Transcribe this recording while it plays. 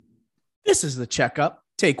This is the checkup.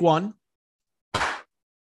 Take one.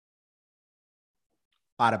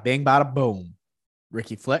 Bada bing, bada boom.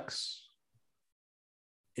 Ricky Flicks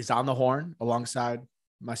is on the horn alongside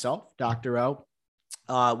myself, Dr. O.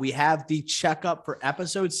 We have the checkup for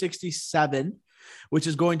episode 67, which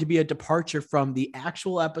is going to be a departure from the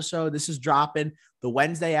actual episode. This is dropping the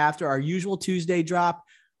Wednesday after our usual Tuesday drop.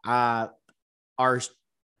 Our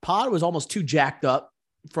pod was almost too jacked up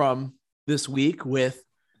from this week with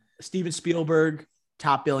Steven Spielberg,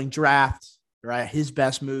 top billing draft, right? His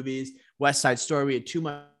best movies, West Side Story. We had too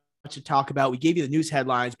much to talk about. We gave you the news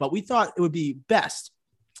headlines, but we thought it would be best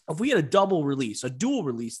if we had a dual release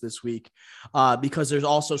this week, because there's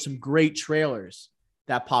also some great trailers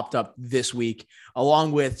that popped up this week,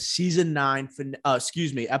 along with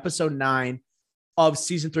episode 9 of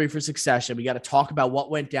season 3 for Succession. We got to talk about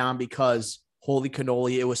what went down because holy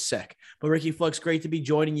cannoli, it was sick. But Ricky Flicks, great to be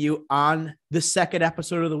joining you on the second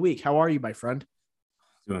episode of the week. How are you, my friend?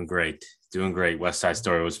 Doing great. West Side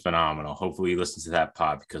Story was phenomenal. Hopefully you listen to that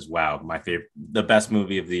pod because, wow, my favorite, the best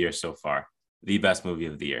movie of the year so far. The best movie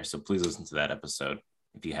of the year. So please listen to that episode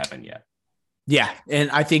if you haven't yet. Yeah,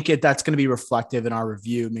 and I think that's going to be reflective in our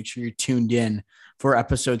review. Make sure you're tuned in for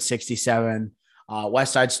episode 67,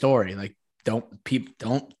 West Side Story. Like,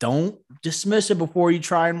 don't dismiss it before you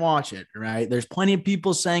try and watch it, right? There's plenty of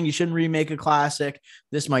people saying you shouldn't remake a classic.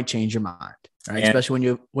 This might change your mind, right?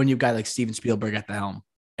 Especially when you've got like Steven Spielberg at the helm.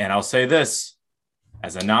 And I'll say this,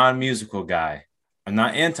 as a non-musical guy, I'm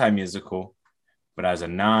not anti-musical, but as a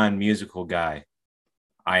non-musical guy,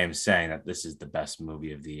 I am saying that this is the best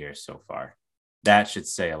movie of the year so far. That should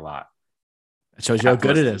say a lot. It shows you how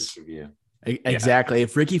good it is. Exactly. Yeah.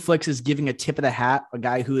 If Ricky Flicks is giving a tip of the hat, a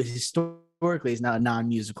guy who is historically is not a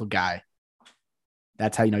non-musical guy,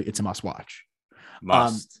 that's how you know it's a must watch.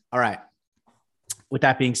 Must. All right. With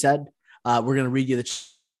that being said, we're going to read you the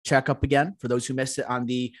checkup again for those who missed it on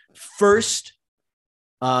the first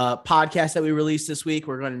podcast that we released this week.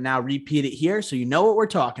 We're going to now repeat it here so you know what we're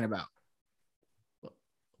talking about.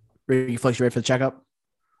 Ricky Flicks, you ready for the checkup?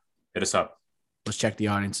 Hit us up. Let's check the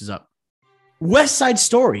audiences up. West Side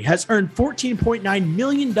Story has earned $14.9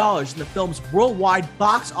 million in the film's worldwide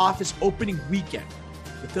box office opening weekend.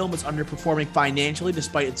 The film is underperforming financially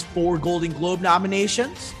despite its 4 Golden Globe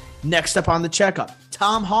nominations. Next up on the checkup,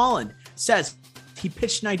 Tom Holland says he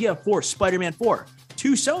pitched an idea for Spider-Man 4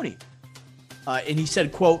 to Sony. And he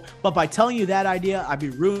said, quote, "But by telling you that idea, I'd be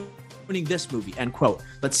ruining this movie," end quote.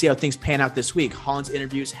 Let's see how things pan out this week. Holland's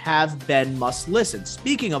interviews have been must listen.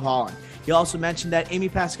 Speaking of Holland, he also mentioned that Amy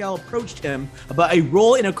Pascal approached him about a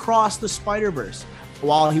role in Across the Spider-Verse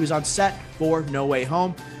while he was on set for No Way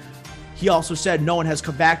Home. He also said no one has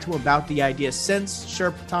come back to him about the idea since.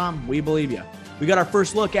 Sure, Tom, we believe you. We got our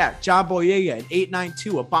first look at John Boyega in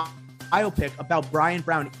 892, a biopic about Brian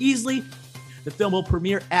Brown Easley. The film will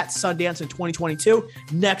premiere at Sundance in 2022.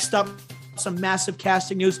 Next up, some massive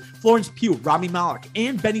casting news. Florence Pugh, Rami Malek,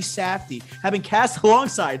 and Benny Safdie have been cast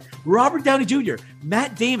alongside Robert Downey Jr.,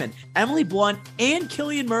 Matt Damon, Emily Blunt, and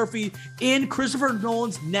Cillian Murphy in Christopher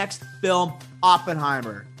Nolan's next film,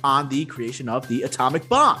 Oppenheimer, on the creation of the atomic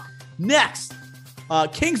bomb. Next,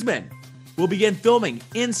 Kingsman will begin filming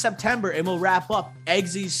in September and will wrap up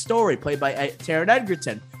Eggsy's story, played by Taron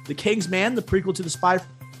Egerton. The Kingsman, the prequel to the spy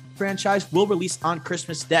franchise, will release on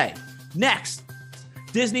Christmas Day. Next,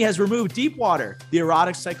 Disney has removed Deepwater, the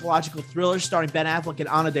erotic psychological thriller starring Ben Affleck and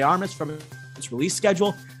Ana de Armas, from its release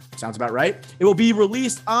schedule. Sounds about right. It will be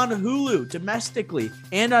released on Hulu domestically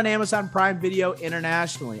and on Amazon Prime Video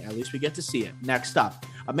internationally. At least we get to see it. Next up,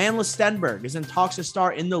 Amandla Stenberg is in talks to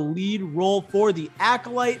star in the lead role for The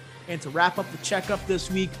Acolyte. And to wrap up the checkup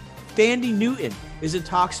this week, Thandie Newton is in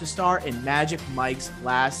talks to star in Magic Mike's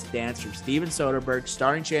Last Dance from Steven Soderbergh,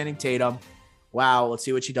 starring Channing Tatum. Wow, let's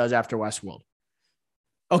see what she does after Westworld.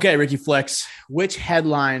 Okay, Ricky Flicks, which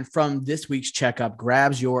headline from this week's checkup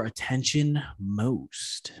grabs your attention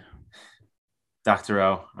most? Dr.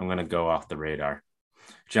 O, I'm going to go off the radar.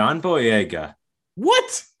 John Boyega.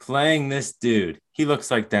 What? Playing this dude. He looks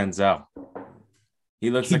like Denzel. He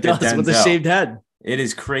looks he like does, a Denzel. With a shaved head. It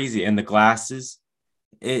is crazy. And the glasses,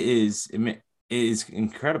 it is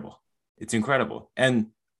incredible. It's incredible. And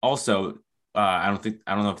also, I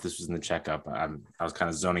don't know if this was in the checkup. I was kind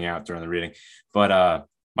of zoning out during the reading, but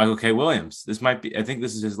Michael K. Williams, I think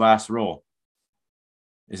this is his last role.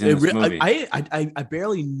 Is in this movie. I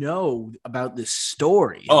barely know about this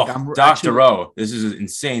story. Oh, like Dr. O, this is an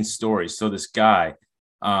insane story. So this guy,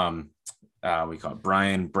 we call it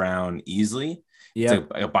Brian Brown Easley. Yeah, it's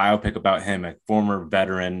a biopic about him, a former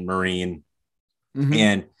veteran Marine,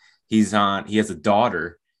 and he has a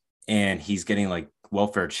daughter, and he's getting like like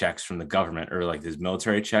welfare checks from the government or like his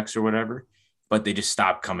military checks or whatever, but they just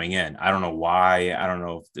stopped coming in. I don't know why. I don't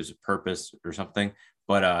know if there's a purpose or something,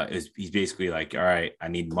 but he's basically like, all right, I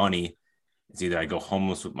need money. It's either I go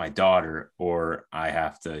homeless with my daughter or I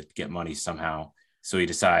have to get money somehow. So he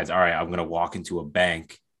decides, all right, I'm going to walk into a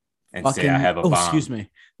bank and say I have a bomb. Excuse me.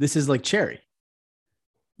 This is like Cherry.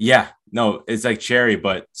 Yeah, no, it's like Cherry,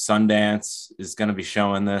 but Sundance is going to be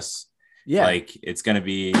showing this. Yeah. Like it's going to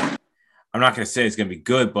be, I'm not going to say it's going to be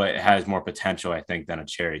good, but it has more potential, I think, than a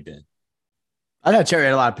Cherry did. I thought Cherry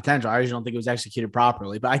had a lot of potential. I just don't think it was executed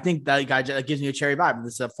properly. But I think that guy gives me a Cherry vibe.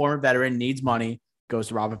 This is a former veteran, needs money, goes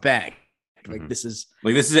to rob a bank. Like this is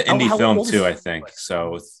an indie film too, I think.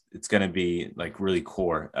 So it's going to be like really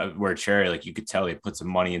core. Where Cherry, like you could tell they put some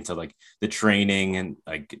money into like the training and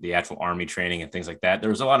like the actual army training and things like that. There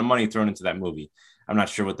was a lot of money thrown into that movie. I'm not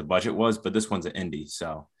sure what the budget was, but this one's an indie,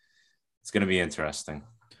 so it's going to be interesting.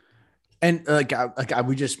 And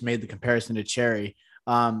we just made the comparison to Cherry.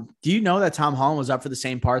 Do you know that Tom Holland was up for the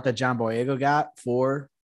same part that John Boyega got for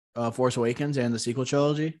Force Awakens and the sequel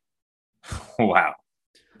trilogy? Wow.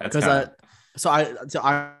 I've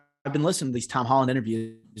been listening to these Tom Holland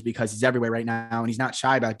interviews because he's everywhere right now and he's not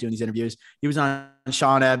shy about doing these interviews. He was on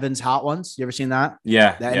Sean Evans' Hot Ones. You ever seen that?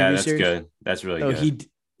 Yeah. That's series? Good. That's really good.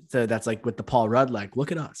 So that's like with the Paul Rudd, like,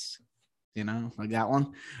 look at us, like that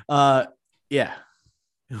one. Yeah.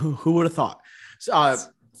 Who would have thought?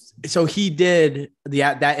 So he did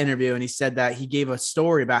that interview and he said that he gave a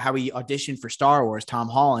story about how he auditioned for Star Wars. Tom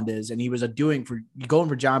Holland is, and he was going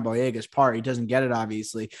for John Boyega's part. He doesn't get it,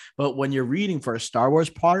 obviously. But when you're reading for a Star Wars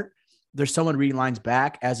part, there's someone reading lines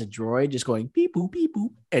back as a droid, just going beep, boop, beep,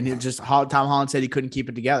 boop. And it just, Tom Holland said he couldn't keep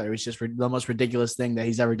it together. It was just the most ridiculous thing that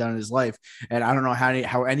he's ever done in his life. And I don't know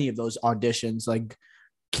how any of those auditions like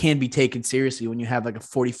can be taken seriously when you have like a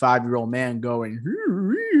 45-year-old man going,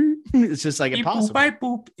 it's just like beep, impossible. Boop,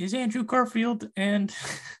 boop is Andrew Garfield and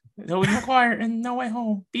Tobey Maguire and No Way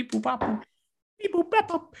Home. Beep boop bop boop. Beep boop bop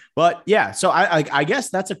boop. But yeah, so I guess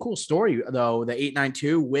that's a cool story though. The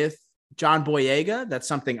 892 with John Boyega. That's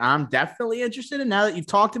something I'm definitely interested in. Now that you've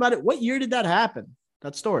talked about it, what year did that happen?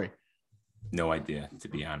 That story? No idea, to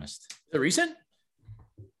be honest. Is it recent?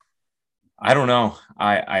 I don't know.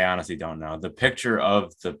 I honestly don't know. The picture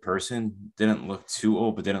of the person didn't look too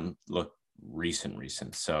old, but didn't look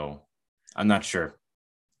recent. So I'm not sure.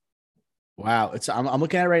 Wow. I'm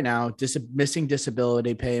looking at it right now. Missing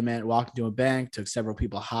disability payment, walked into a bank, took several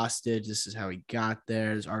people hostage. This is how he got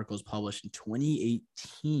there. This article was published in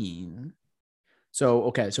 2018.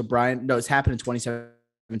 So Brian, no, it's happened in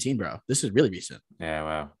 2017, bro. This is really recent. Yeah,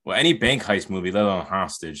 wow. Well, any bank heist movie, let alone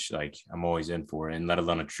hostage, like I'm always in for it. And let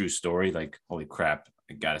alone a true story, like holy crap,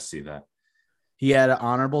 I gotta see that. He had an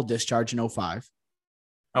honorable discharge in 2005.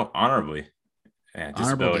 Oh, honorably. Yeah,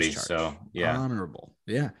 disability. So yeah. Honorable.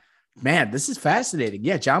 Yeah. Man, this is fascinating.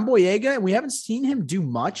 Yeah, John Boyega, we haven't seen him do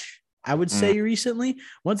much, I would say, recently.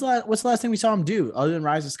 What's the last thing we saw him do other than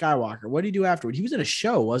Rise of Skywalker? What did he do afterward? He was in a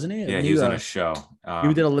show, wasn't he? Yeah, he was in a show.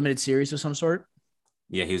 He did a limited series of some sort.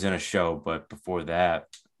 Yeah, he was in a show, but before that,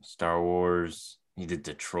 Star Wars. He did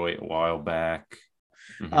Detroit a while back.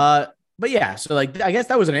 Mm-hmm. But yeah, so like I guess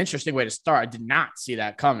that was an interesting way to start. I did not see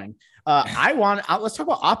that coming. Let's talk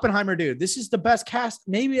about Oppenheimer, dude. This is the best cast,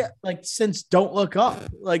 maybe like since Don't Look Up.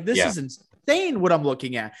 Like this is insane what I'm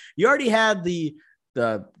looking at. You already had the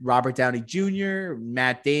Robert Downey Jr.,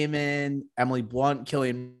 Matt Damon, Emily Blunt,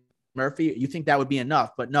 Cillian Murphy. You think that would be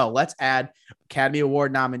enough, but no, let's add Academy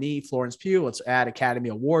Award nominee Florence Pugh. Let's add Academy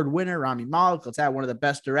Award winner Rami Malek. Let's add one of the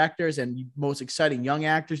best directors and most exciting young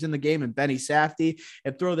actors in the game and Benny Safdie,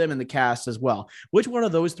 and throw them in the cast as well. Which one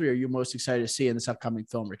of those three are you most excited to see in this upcoming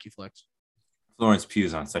film, Ricky Flicks? Florence Pugh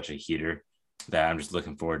is on such a heater that I'm just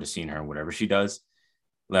looking forward to seeing her in whatever she does,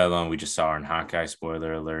 let alone we just saw her in Hawkeye,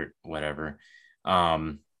 spoiler alert, whatever.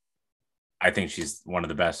 I think she's one of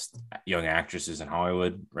the best young actresses in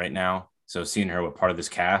Hollywood right now. So seeing her with part of this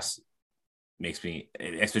cast makes me,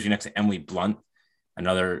 especially next to Emily Blunt,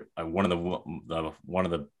 another one of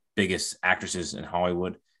the biggest actresses in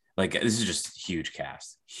Hollywood. Like this is just huge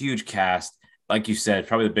cast. Like you said,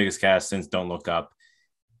 probably the biggest cast since Don't Look Up,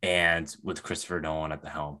 and with Christopher Nolan at the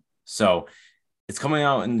helm. So it's coming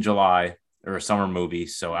out in July, or a summer movie.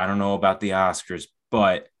 So I don't know about the Oscars,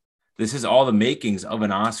 but this is all the makings of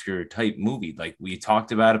an Oscar type movie. Like we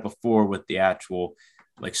talked about it before with the actual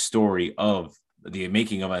like story of the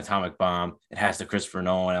making of an atomic bomb. It has the Christopher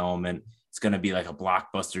Nolan element. It's going to be like a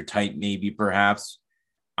blockbuster type, maybe, perhaps.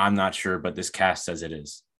 I'm not sure, but this cast says it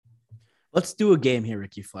is. Let's do a game here,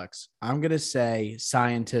 Ricky Flex. I'm going to say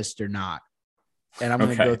scientist or not. and I'm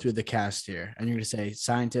going to Okay. go through the cast here. And you're going to say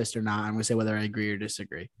scientist or not. I'm going to say whether I agree or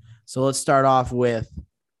disagree. So let's start off with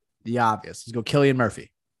the obvious. Let's go Cillian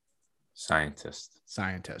Murphy. Scientist.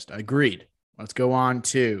 Scientist. Agreed. Let's go on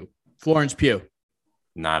to Florence Pugh.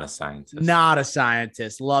 Not a scientist. Not a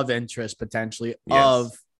scientist. Love interest potentially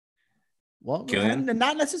Yes. Cillian? Cillian?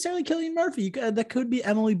 Not necessarily Cillian Murphy. That could be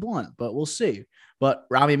Emily Blunt, but we'll see. But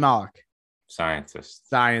Rami Malek. Scientist.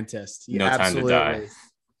 Scientist. No time to die.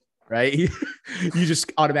 Right? you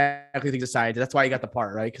just automatically think of scientist. That's why you got the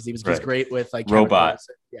part, right? Because he's great with like robot.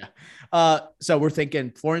 Chemicals. Yeah. So we're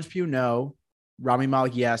thinking Florence Pugh, no. Rami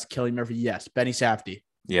Malek, yes. Cillian Murphy, yes. Benny Safdie.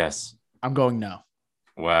 Yes. I'm going no.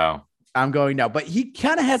 Wow. I'm going no. But he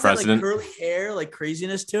kind of has that like President. curly hair, like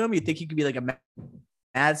craziness to him. You think he could be like a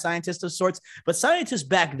mad scientist of sorts. But scientists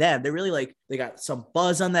back then, they're really like, they got some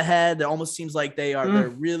buzz on the head. It almost seems like they're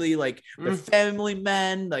really like they're family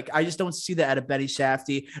men. Like, I just don't see that out of Benny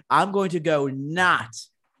Safdie. I'm going to go not.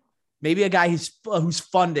 Maybe a guy who's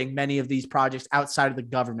funding many of these projects outside of the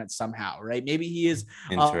government somehow, right? Maybe he is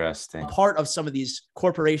interesting a part of some of these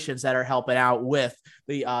corporations that are helping out with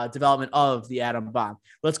the development of the atom bomb.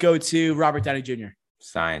 Let's go to Robert Downey Jr.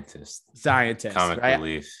 Scientist. Comic right?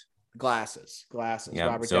 Relief. Glasses. Yep.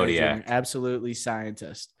 Robert Zodiac. Downey Jr. Absolutely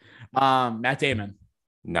scientist. Matt Damon.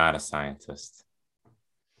 Not a scientist.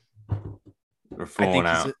 We're fooling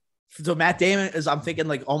out. So Matt Damon is, I'm thinking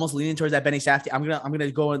like almost leaning towards that Benny Safdie. I'm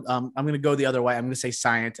gonna go the other way. I'm gonna say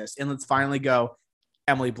scientist, and let's finally go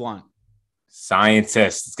Emily Blunt.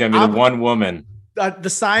 Scientist. It's gonna be the one woman. The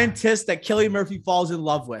scientist that Cillian Murphy falls in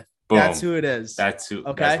love with. Boom. That's who it is. That's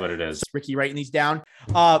what it is. Ricky writing these down.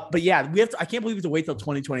 But yeah, I can't believe we have to wait till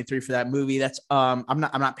 2023 for that movie. That's I'm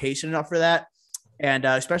not patient enough for that, and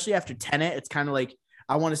especially after Tenet, it's kind of like,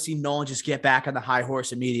 I want to see Nolan just get back on the high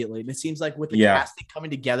horse immediately. And it seems like with the casting coming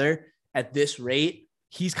together at this rate,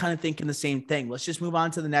 he's kind of thinking the same thing. Let's just move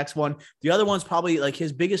on to the next one. The other one's probably like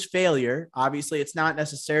his biggest failure. Obviously, it's not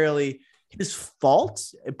necessarily his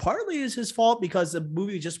fault. It partly is his fault because the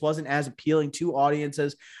movie just wasn't as appealing to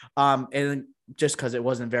audiences. And just because it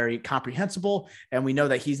wasn't very comprehensible. And we know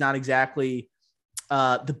that he's not exactly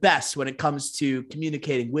the best when it comes to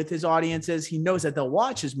communicating with his audiences. He knows that they'll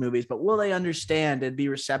watch his movies, but will they understand and be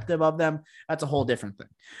receptive of them? That's a whole different thing.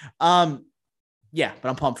 Yeah, but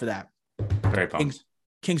I'm pumped for that. Very pumped.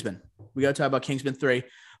 Kingsman. We got to talk about Kingsman 3.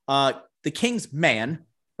 The King's Man,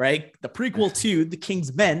 right? The prequel to the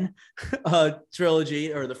King's Men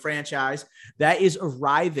trilogy or the franchise that is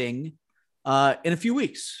arriving in a few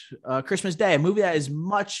weeks, Christmas Day, a movie that is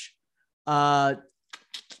much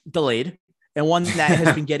delayed. And one that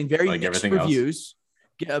has been getting very like mixed reviews,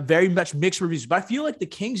 very much mixed reviews. But I feel like the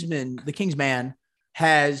King's Man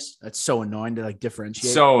has, that's so annoying to like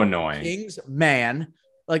differentiate. So annoying. King's Man,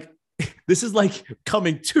 like this is like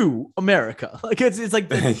coming to America. Like it's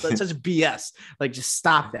like such BS. Like just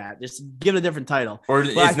stop that. Just give it a different title. Or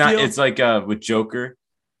it's like with Joker.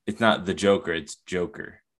 It's not the Joker. It's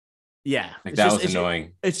Joker. Yeah, like that was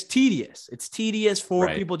annoying. It's tedious. It's tedious for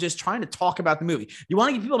people just trying to talk about the movie. You want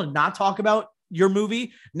to get people to not talk about your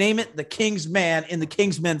movie? Name it The King's Man in the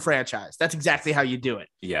King's Men franchise. That's exactly how you do it.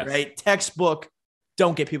 Yes. Right. Textbook.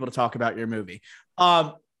 Don't get people to talk about your movie.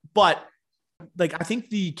 But like I think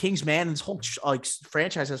the King's Man and this whole like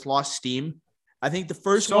franchise has lost steam. I think the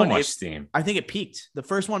first one, steam. I think it peaked. The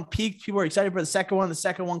first one peaked. People were excited for the second one. The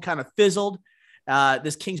second one kind of fizzled.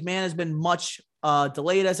 This King's Man has been much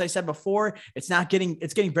delayed, as I said before. It's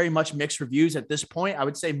getting very much mixed reviews at this point. I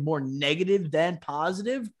would say more negative than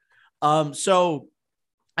positive. So,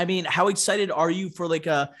 I mean, how excited are you for like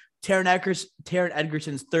Taron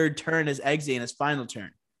Egerton's third turn as Eggsy and his final turn?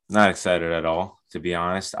 Not excited at all, to be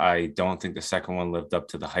honest. I don't think the second one lived up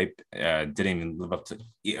to the hype. Didn't even live up to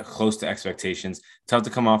close to expectations. Tough to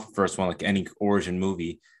come off the first one like any origin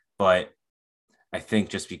movie, but I think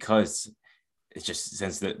just because it's just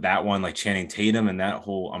since that one, like Channing Tatum and that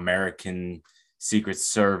whole American Secret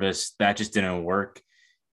Service, that just didn't work.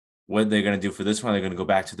 What they're going to do for this one, they're going to go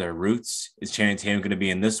back to their roots. Is Channing Tatum going to be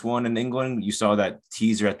in this one in England? You saw that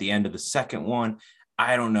teaser at the end of the second one.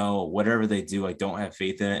 I don't know. Whatever they do, I don't have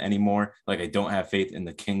faith in it anymore. Like I don't have faith in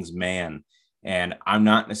the King's Man. And I'm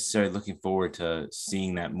not necessarily looking forward to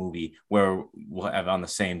seeing that movie where we'll have on the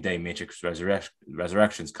same day Matrix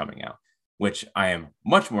Resurrections coming out, which I am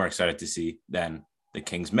much more excited to see than The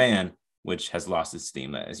King's Man, which has lost its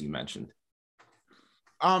steam, as you mentioned.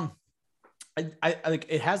 I like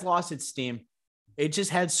it has lost its steam. It just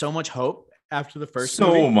had so much hope after the first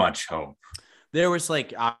movie. So much hope. There was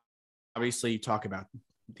like, obviously you talk about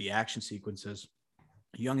the action sequences,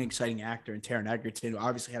 a young, exciting actor in Taron Egerton, who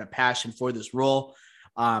obviously had a passion for this role.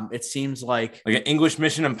 It seems like an English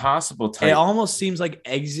Mission Impossible type. It almost seems like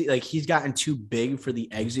Eggsy, like he's gotten too big for the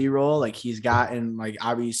Eggsy role. Like he's gotten, like,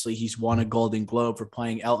 obviously he's won a Golden Globe for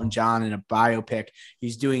playing Elton John in a biopic.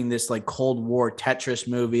 He's doing this like Cold War Tetris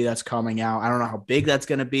movie that's coming out. I don't know how big that's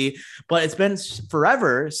going to be, but it's been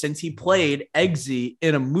forever since he played Eggsy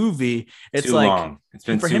in a movie. It's too like long. It's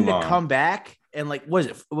been for too him long to come back. And like, when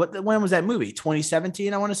was that movie?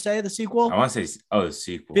 2017, I want to say, the sequel. I want to say, the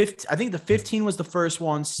sequel. I think the 15 was the first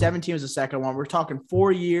one. 17 was the second one. We're talking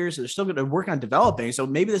 4 years. They're still going to work on developing. So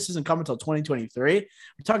maybe this isn't coming until 2023. We're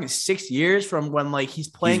talking 6 years from when like he's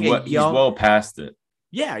playing he's well past it.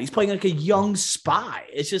 Yeah, he's playing like a young spy.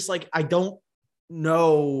 It's just like, I don't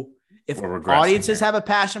know if audiences have a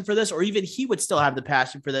passion for this, or even he would still have the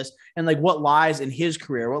passion for this, and like what lies in his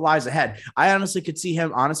career, what lies ahead. I honestly could see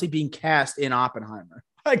him being cast in Oppenheimer.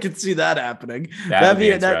 I could see that happening. That'd be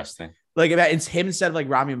interesting. Like if it's him instead of like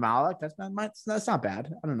Rami Malek, that's not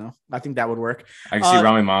bad. I don't know. I think that would work. I can see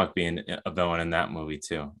Rami Malek being a villain in that movie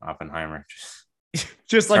too. Oppenheimer,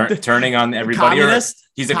 just like turning on everybody.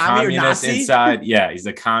 He's a communist inside. Yeah, he's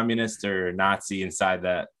a communist or Nazi inside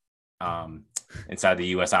that. Inside the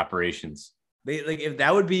U.S. operations. If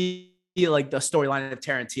that would be like the storyline if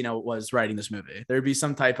Tarantino was writing this movie, there'd be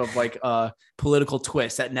some type of like political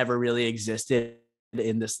twist that never really existed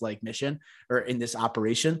in this like mission or in this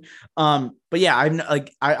operation. But yeah,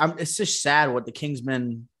 I'm it's just sad what the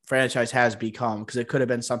Kingsman franchise has become, because it could have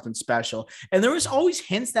been something special. And there was always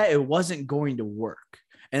hints that it wasn't going to work.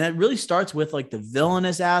 And that really starts with like the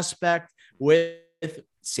villainous aspect with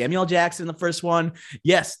Samuel Jackson in the first one.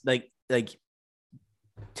 Yes, like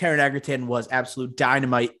Taron Egerton was absolute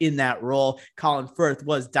dynamite in that role. Colin Firth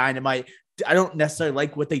was dynamite. I don't necessarily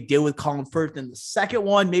like what they did with Colin Firth in the second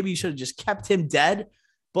one. Maybe you should have just kept him dead.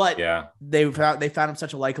 But yeah, they found him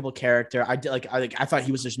such a likable character. I thought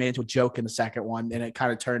he was just made into a joke in the second one, and it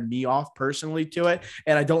kind of turned me off personally to it.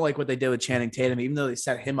 And I don't like what they did with Channing Tatum, even though they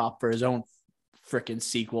set him up for his own freaking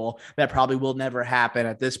sequel that probably will never happen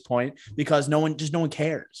at this point, because no one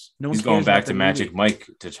cares. He's going back to Magic Mike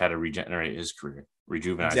to try to regenerate his career,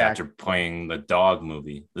 rejuvenate after playing the Dog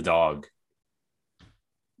movie, The Dog.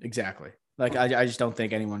 Exactly. Like I just don't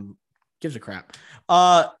think anyone gives a crap.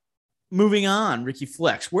 Moving on, Ricky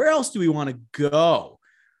Flex. Where else do we want to go?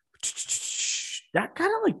 That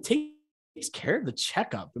kind of like takes care of the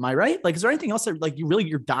checkup. Am I right? Like, is there anything else that like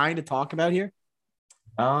you're dying to talk about here?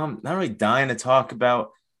 Not really dying to talk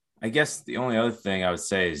about. I guess the only other thing I would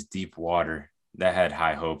say is Deep Water. That had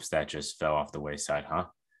high hopes that just fell off the wayside, huh?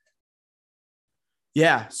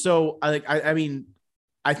 Yeah. So I mean,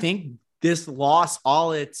 I think this lost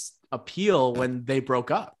all its appeal when they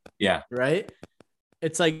broke up. Yeah. Right.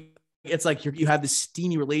 It's like you have this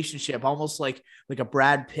steamy relationship, almost like a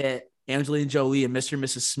Brad Pitt, Angelina Jolie, and Mr. and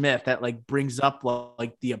Mrs. Smith, that like brings up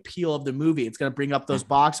like the appeal of the movie. It's going to bring up those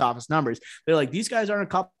box office numbers. They're like, these guys aren't a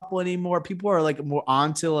couple anymore. People are like more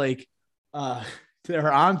onto like,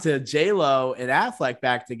 they're onto J-Lo and Affleck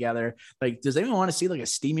back together. Like, does anyone want to see like a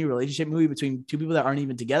steamy relationship movie between two people that aren't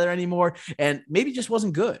even together anymore? And maybe it just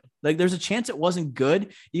wasn't good. Like, there's a chance it wasn't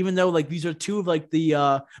good, even though like these are two of like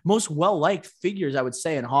the most well-liked figures, I would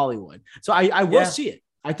say, in Hollywood. So I will see it.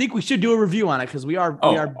 I think we should do a review on it, because we are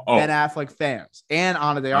Ben Affleck fans and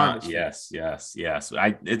Ana de Armas. Yes.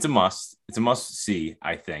 It's a must. It's a must see.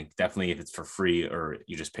 I think definitely if it's for free or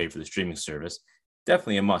you just pay for the streaming service,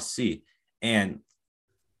 definitely a must see. And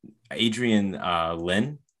Adrian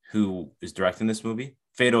Lin, who is directing this movie,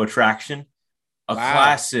 Fatal Attraction, a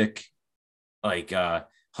classic like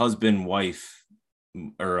husband wife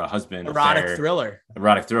or a husband erotic thriller,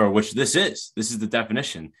 which this is the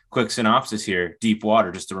definition. Quick synopsis here. Deep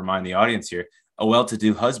Water, just to remind the audience here. A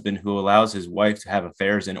well-to-do husband who allows his wife to have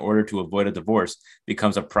affairs in order to avoid a divorce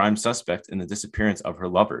becomes a prime suspect in the disappearance of her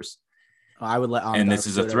lovers. I would let and this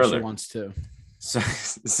is a thriller. She wants to.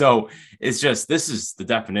 So it's just, this is the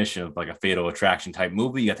definition of like a Fatal Attraction type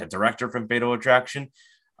movie. You got the director from Fatal Attraction.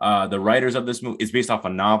 The writers of this movie is based off a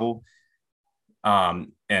novel.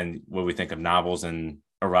 And what we think of novels and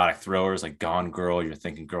erotic thrillers like Gone Girl, you're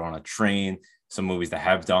thinking Girl on a Train, some movies that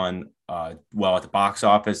have done well at the box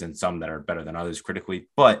office and some that are better than others critically,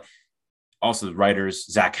 but also the writers,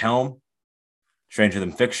 Zach Helm, Stranger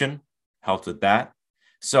Than Fiction, helped with that.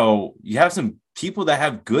 So you have some people that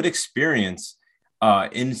have good experience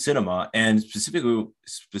in cinema and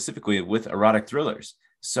specifically with erotic thrillers.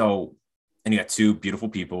 So, and you got two beautiful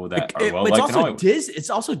people that are well liked in Hollywood. It's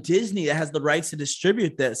also Disney that has the rights to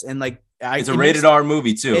distribute this, and like it's a rated R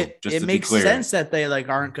movie too. It makes sense that they like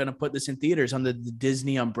aren't going to put this in theaters under the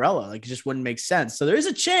Disney umbrella. Like, it just wouldn't make sense. So there is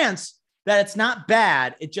a chance that it's not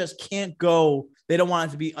bad. It just can't go. They don't want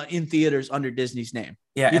it to be in theaters under Disney's name.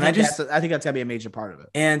 Yeah, and I think that's gotta be a major part of it.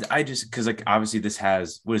 And I just because like obviously this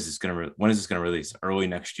has when is this gonna release? Early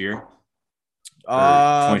next year?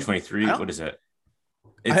 2023? What is it?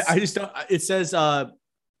 I just don't. It says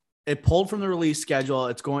it pulled from the release schedule.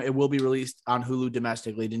 It will be released on Hulu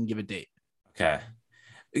domestically. Didn't give a date. Okay,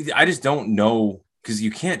 I just don't know because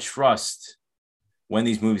you can't trust when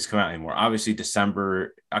these movies come out anymore. Obviously,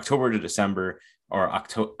 October to December, or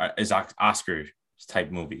October is Oscar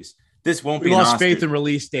type movies. This won't be. We lost faith in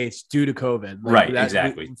release dates due to COVID. Right,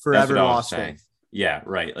 exactly. Forever lost faith. Yeah,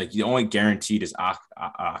 right. Like the only guaranteed is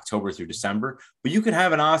October through December, but you could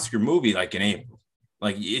have an Oscar movie like in April.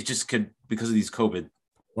 Like it just could because of these COVID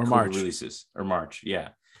March releases or March. Yeah.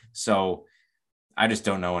 So I just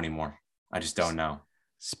don't know anymore. I just don't know.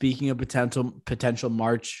 Speaking of potential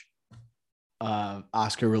March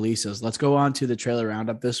Oscar releases, let's go on to the trailer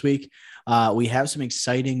roundup this week. We have some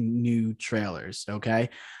exciting new trailers. Okay.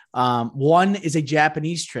 One is a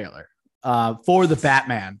Japanese trailer for the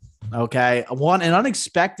Batman. Okay. An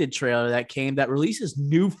unexpected trailer that releases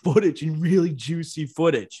new footage and really juicy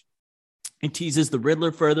footage. It teases the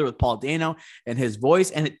Riddler further with Paul Dano and his voice,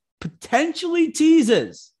 and it potentially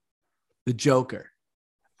teases the Joker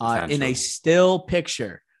in a still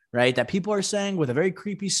picture, right? That people are saying with a very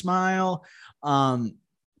creepy smile,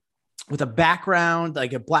 with a background,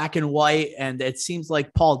 like a black and white. And it seems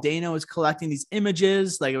like Paul Dano is collecting these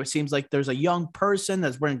images. Like it seems like there's a young person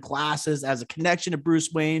that's wearing glasses, has a connection to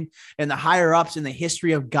Bruce Wayne and the higher ups in the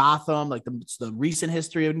history of Gotham, like the recent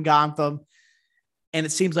history of Gotham. And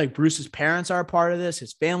it seems like Bruce's parents are a part of this.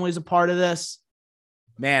 His family's a part of this.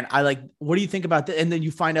 Man, what do you think about that? And then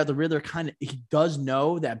you find out the Riddler he does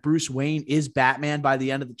know that Bruce Wayne is Batman by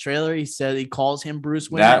the end of the trailer. He said he calls him Bruce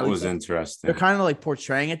Wayne. That was interesting. They're kind of like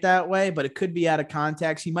portraying it that way, but it could be out of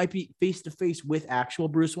context. He might be face to face with actual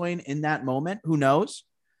Bruce Wayne in that moment. Who knows?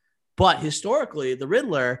 But historically, the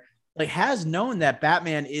Riddler has known that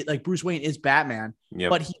Batman is Bruce Wayne is Batman,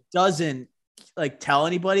 but he doesn't tell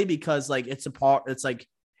anybody because it's a part. It's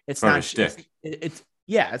not a shtick.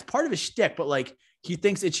 It's part of his shtick, but he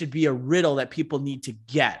thinks it should be a riddle that people need to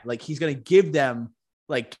get. He's going to give them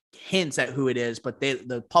hints at who it is, but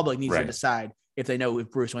the public needs to decide if they know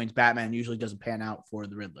if Bruce Wayne's Batman. Usually doesn't pan out for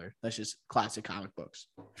the Riddler. That's just classic comic books.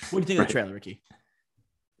 What do you think of the trailer, Ricky?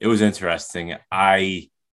 It was interesting.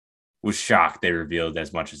 I was shocked they revealed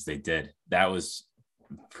as much as they did. That was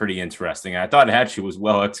pretty interesting. I thought it actually was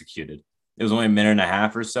well executed. It was only a minute and a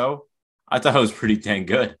half or so. I thought it was pretty dang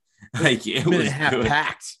good. It was good.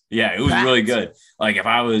 Packed. Yeah, it was really good. If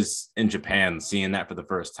I was in Japan seeing that for the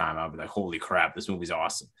first time, I'd be like, holy crap, this movie's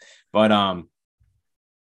awesome. But I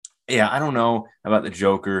don't know about the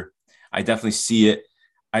Joker. I definitely see it.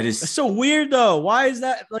 It's so weird though. Why is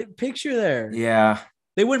that picture there? Yeah.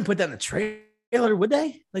 They wouldn't put that in the trailer, would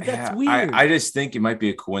they? That's weird. I just think it might be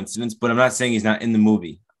a coincidence, but I'm not saying he's not in the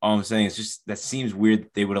movie. All I'm saying is just that seems weird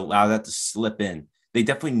that they would allow that to slip in. They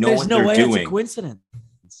definitely know what they're doing. There's no way it's a coincidence.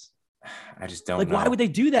 I just don't know. Why would they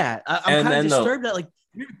do that? I'm kind of disturbed that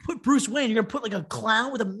you're gonna put Bruce Wayne, you're gonna put a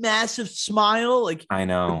clown with a massive smile, I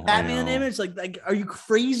know Batman image. Are you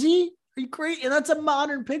crazy? Are you crazy? And that's a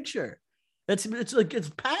modern picture. It's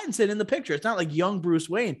Pattinson in the picture. It's not young Bruce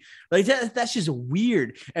Wayne. That's just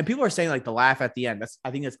weird. And people are saying the laugh at the end. I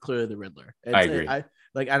think that's clearly the Riddler. I agree. I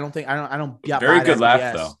don't. Very good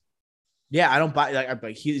laugh though. Yeah, I don't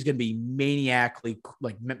buy. He's gonna be maniacally.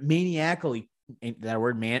 That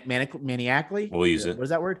word maniacally. We'll use it. What is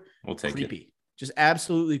that word? We'll take creepy. it. Just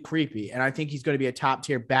absolutely creepy. And I think he's going to be a top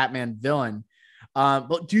tier Batman villain.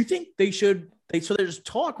 But do you think they should? So there's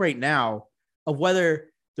talk right now of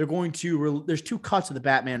whether they're going to. There's two cuts of the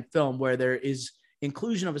Batman film where there is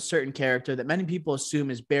inclusion of a certain character that many people assume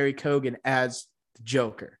is Barry Keoghan as the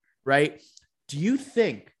Joker. Right? Do you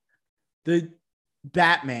think the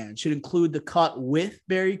Batman should include the cut with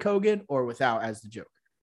Barry Keoghan or without as the Joker?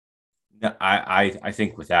 No, I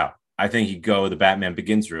think without. I think you go the Batman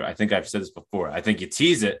Begins route. I think I've said this before. I think you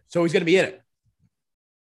tease it. So he's going to be in it.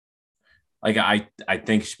 I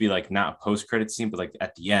think it should be not a post-credit scene, but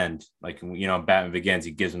at the end, Batman Begins,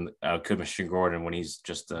 he gives him Commissioner Gordon when he's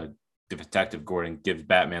just the detective Gordon gives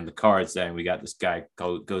Batman the card saying we got this guy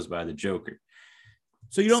goes by the Joker.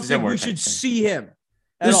 So you don't think we should see him?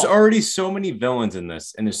 There's already so many villains in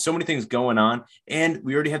this, and there's so many things going on, and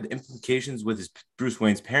we already have the implications with his Bruce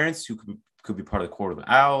Wayne's parents, who could be part of the Court of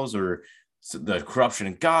the Owls, or the corruption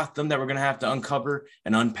in Gotham that we're gonna have to uncover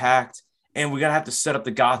and unpack, and we're gonna have to set up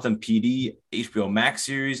the Gotham PD HBO Max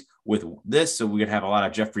series with this, so we're gonna have a lot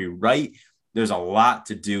of Jeffrey Wright. There's a lot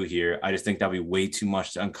to do here. I just think that'll be way too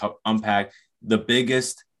much to unpack. The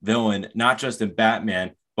biggest villain, not just in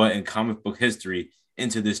Batman, but in comic book history,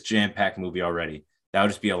 into this jam-packed movie already. That would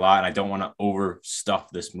just be a lot, and I don't want to overstuff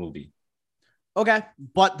this movie. Okay,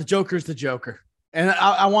 but the Joker's the Joker, and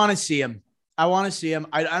I want to see him. I want to see him.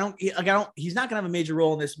 I don't. He's not gonna have a major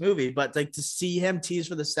role in this movie, but like to see him tease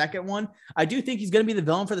for the second one, I do think he's gonna be the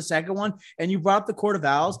villain for the second one. And you brought up the Court of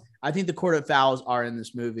Owls. I think the Court of Owls are in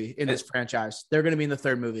this movie, in this franchise. They're gonna be in the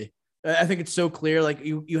third movie. I think it's so clear. Like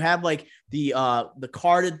you have like the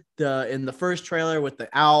card in the first trailer with the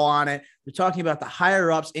owl on it. They're talking about the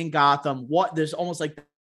higher ups in Gotham. There's almost like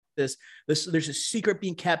this. There's a secret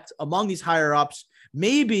being kept among these higher ups.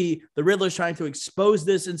 Maybe the Riddler's trying to expose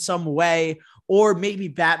this in some way, or maybe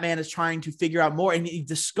Batman is trying to figure out more, and he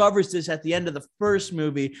discovers this at the end of the first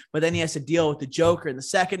movie, but then he has to deal with the Joker in the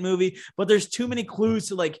second movie. But there's too many clues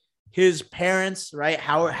to like his parents, right?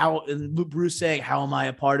 How and Bruce saying, "How am I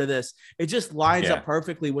a part of this?" It just lines up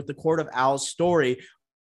perfectly with the Court of Owls story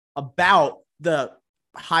about the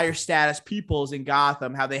higher status peoples in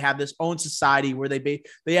Gotham, how they have this own society where they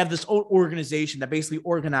have this own organization that basically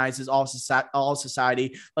organizes all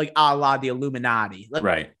society, like a la the Illuminati.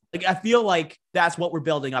 Right. Like I feel like that's what we're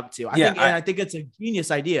building up to. I think it's a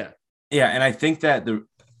genius idea. Yeah, and I think that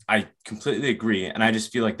I completely agree, and I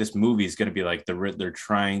just feel like this movie is going to be like the Riddler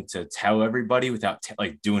trying to tell everybody without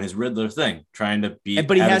like doing his Riddler thing, trying to be.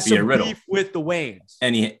 But he has some beef with the Waynes,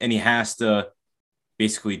 and he has to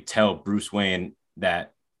basically tell Bruce Wayne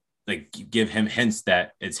that, like, give him hints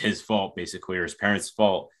that it's his fault, basically, or his parents'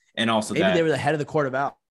 fault, and also maybe they were the head of the Court of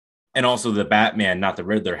Owls, and also the Batman, not the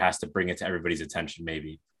Riddler, has to bring it to everybody's attention,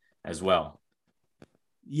 maybe as well.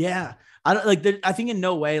 Yeah. I think in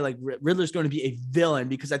no way like Riddler's going to be a villain,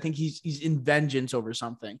 because I think he's in vengeance over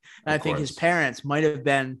something. And I think his parents might have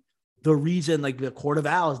been the reason like the Court of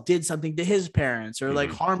Owls did something to his parents or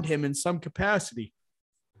like harmed him in some capacity.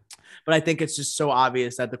 But I think it's just so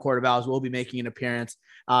obvious that the Court of Owls will be making an appearance.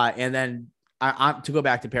 And then to go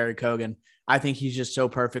back to Perry Cogan, I think he's just so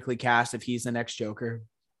perfectly cast if he's the next Joker.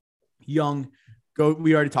 Young,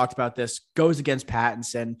 we already talked about this, goes against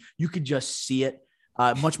Pattinson. You could just see it.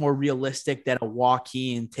 Much more realistic than a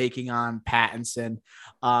Joaquin taking on Pattinson.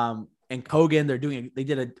 And Cogan, they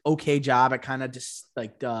did an okay job at kind of just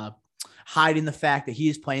like hiding the fact that he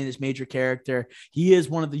is playing this major character. He is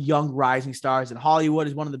one of the young rising stars in Hollywood,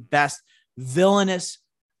 is one of the best villainous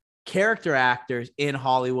character actors in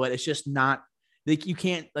Hollywood. It's just not like you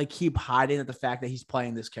can't like keep hiding at the fact that he's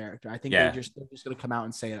playing this character. I think they're just going to come out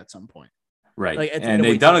and say it at some point. Right. Like, and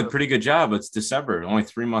they've done a pretty good job. It's December, only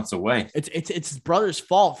 3 months away. It's his brother's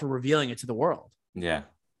fault for revealing it to the world. Yeah.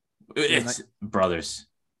 It's brothers.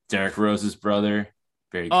 Derek Rose's brother,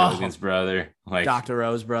 Barry Keoghan's brother, like Dr.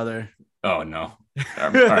 Rose's brother. Oh no. All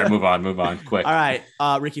right, move on quick. All right.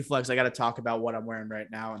 Ricky Flex, I got to talk about what I'm wearing right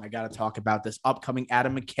now, and I got to talk about this upcoming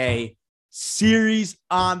Adam McKay series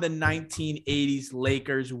on the 1980s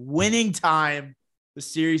Lakers. Winning Time. The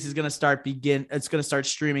series is going to start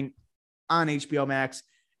streaming on HBO Max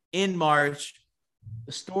in March.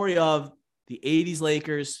 The story of the 80s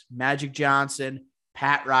Lakers, Magic Johnson,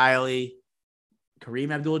 Pat Riley,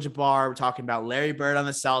 Kareem Abdul-Jabbar. We're talking about Larry Bird on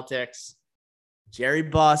the Celtics, Jerry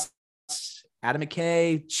Buss, Adam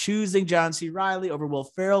McKay choosing John C. Riley over Will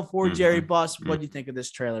Ferrell for Jerry Buss. What do you think of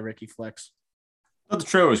this trailer, Ricky Flex? Well, the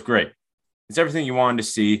trailer was great. It's everything you wanted to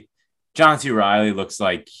see. John C. Riley looks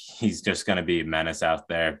like he's just going to be a menace out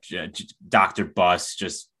there. Dr. Buss,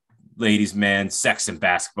 just ladies' man, sex and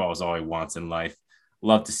basketball is all he wants in life.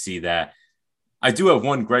 Love to see that. I do have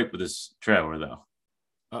one gripe with this trailer, though.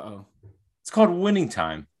 Uh-oh. It's called Winning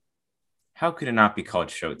Time. How could it not be called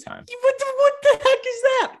Showtime? What the heck is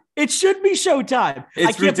that? It should be Showtime. It's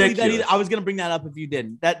I can't ridiculous. believe that either. I was going to bring that up if you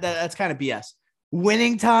didn't. That's kind of BS.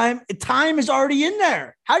 Winning Time? Time is already in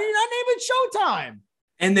there. How do you not name it Showtime?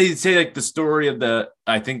 And they say like the story of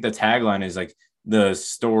I think the tagline is like the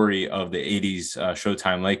story of the 80s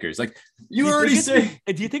Showtime Lakers. Like you already say.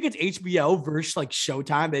 Do you think it's HBO versus like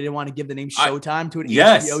Showtime? They didn't want to give the name Showtime to an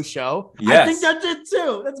HBO show. Yes. I think that's it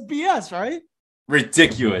too. That's BS, right?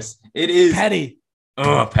 Ridiculous. It is petty.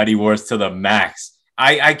 Oh, petty wars to the max.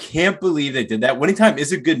 I can't believe they did that. Winning Time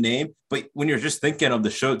is a good name, but when you're just thinking of the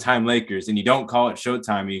Showtime Lakers and you don't call it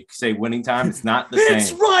Showtime, you say Winning Time, it's not the same.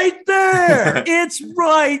 It's right there. It's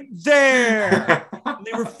right there.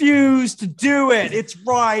 They refuse to do it. It's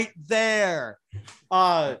right there.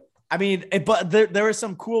 I mean, but there were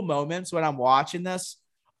some cool moments when I'm watching this.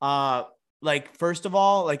 Like, first of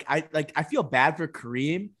all, I feel bad for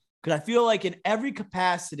Kareem, because I feel like in every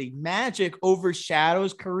capacity, Magic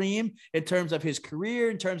overshadows Kareem in terms of his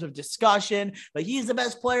career, in terms of discussion. Like, he's the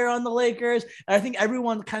best player on the Lakers. And I think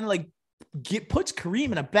everyone kind of like puts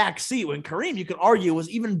Kareem in a back seat when Kareem, you could argue, was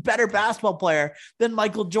even better basketball player than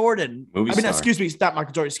Michael Jordan. Excuse me, not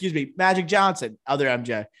Michael Jordan. Excuse me, Magic Johnson, other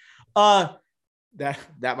MJ.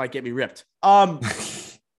 That might get me ripped.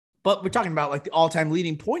 But we're talking about like the all-time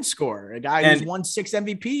leading point scorer, a guy who's won 6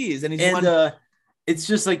 MVPs and he's won. It's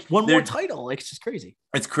just like one more title. Like, it's just crazy.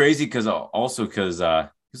 It's crazy because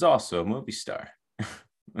he's also a movie star.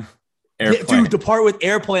 Dude, the part with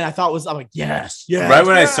Airplane, I'm like, yes. Right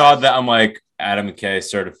when I saw that, I'm like, Adam McKay,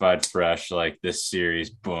 certified fresh, like this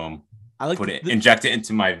series, boom. I like inject it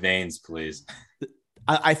into my veins, please.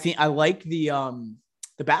 I think I like the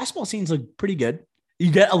basketball scenes look pretty good.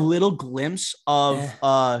 You get a little glimpse of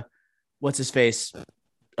what's his face?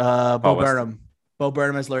 Bo Burnham. Bo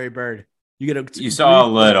Burnham as Larry Bird. You saw a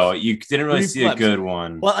little. You didn't really see a good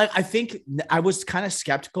one. Well, I think I was kind of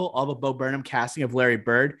skeptical of a Bo Burnham casting of Larry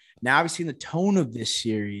Bird. Now I've seen the tone of this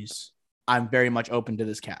series. I'm very much open to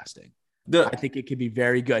this casting. I think it could be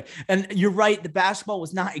very good. And you're right. The basketball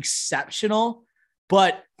was not exceptional,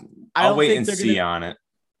 but I'll wait and see on it.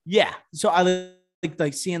 Yeah. So I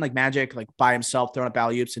like seeing like Magic like by himself throwing up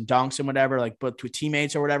alley-oops and dunks and whatever, like but to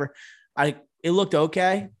teammates or whatever. It looked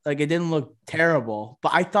okay. Like, it didn't look terrible,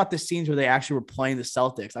 but I thought the scenes where they actually were playing the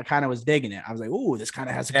Celtics, I kind of was digging it. I was like, "Ooh, this kind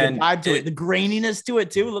of has a good vibe to it." The graininess to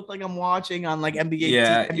it too looked like I'm watching on like NBA.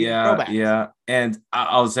 Yeah. And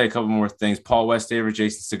I'll say a couple more things. Paul Westaver,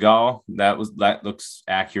 Jason Segel. That looks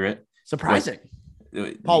accurate. Surprising.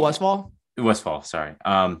 Paul Westfall. Sorry.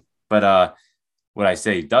 But what I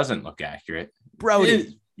say doesn't look accurate.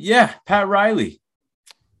 Brody. Pat Riley.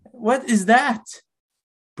 What is that?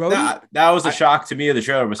 Brody, that was a shock to me of the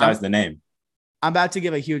trailer besides the name. I'm about to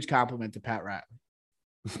give a huge compliment to Pat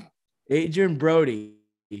Riley. Adrian Brody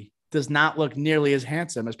does not look nearly as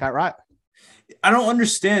handsome as Pat Riley. I don't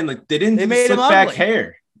understand. Like, they didn't do the slick back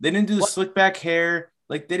hair. They didn't do the slick back hair.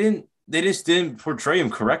 Like, they just didn't portray him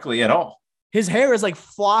correctly at all. His hair is like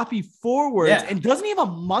floppy forwards. Yeah. And doesn't he have a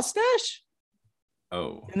mustache?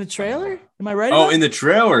 Oh. In the trailer? Am I right? In the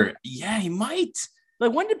trailer. Yeah, he might.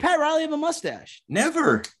 Like, when did Pat Riley have a mustache?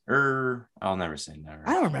 Never. I'll never say never.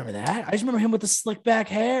 I don't remember that. I just remember him with the slick back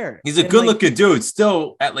hair. He's a good-looking dude,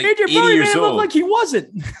 still at like Adrian 80 Brody years old. Look like he wasn't.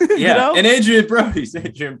 Yeah, you know? And Adrian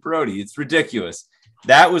Brody. It's ridiculous.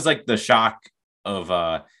 That was like the shock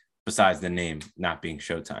of besides the name not being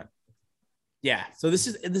Showtime. Yeah. So this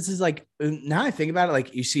is like, now I think about it,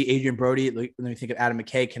 like you see Adrian Brody, like when you think of Adam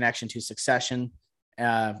McKay connection to Succession,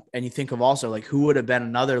 and you think of also like who would have been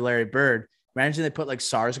another Larry Bird. Imagine they put like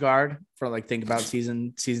Sarsgaard for like think about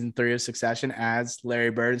season 3 of Succession as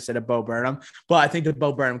Larry Bird instead of Bo Burnham. But I think the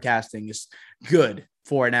Bo Burnham casting is good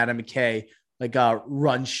for an Adam McKay like a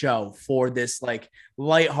run show for this like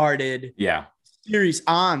lighthearted series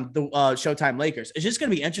on the Showtime Lakers. It's just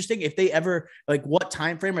gonna be interesting if they ever like what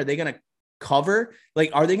time frame are they gonna cover? Like,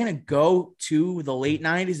 are they gonna go to the late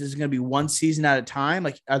 90s? Is it gonna be one season at a time?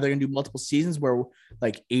 Like, are they gonna do multiple seasons where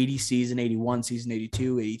like 80 season, 81 season,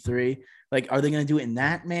 82, 83? Like, are they going to do it in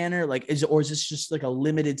that manner? Like, is this just like a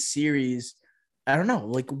limited series? I don't know.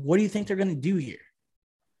 Like, what do you think they're going to do here?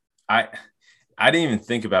 I didn't even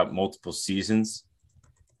think about multiple seasons.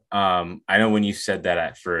 I know when you said that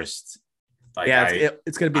at first, like,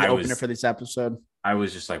 it's going to be the opener for this episode. I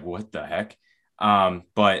was just like, what the heck?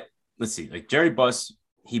 But let's see, like Jerry Buss,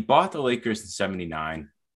 he bought the Lakers in 79,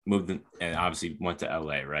 moved them, and obviously went to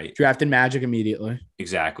LA, right? Drafted Magic immediately.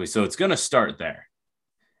 Exactly. So it's going to start there.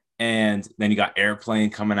 And then you got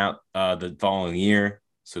Airplane coming out the following year.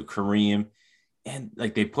 So Kareem, and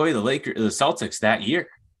like they play the Celtics that year,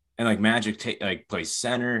 and like Magic plays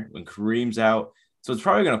center when Kareem's out. So it's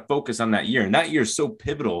probably going to focus on that year, and that year is so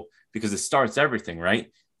pivotal because it starts everything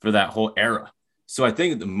right for that whole era. So I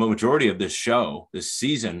think the majority of this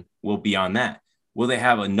season will be on that. Will they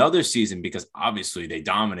have another season? Because obviously they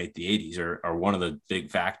dominate the 80s or are one of the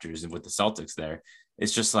big factors with the Celtics there.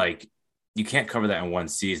 It's just like, you can't cover that in one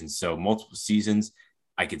season. So multiple seasons,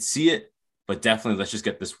 I could see it, but definitely let's just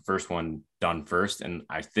get this first one done first. And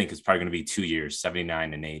I think it's probably going to be 2 years,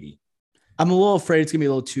 79 and 80. I'm a little afraid it's going to be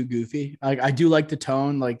a little too goofy. Like, I do like the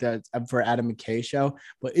tone like that for Adam McKay show,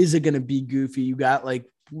 but is it going to be goofy? You got like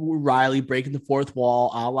Riley breaking the fourth wall,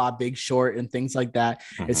 a la Big Short and things like that.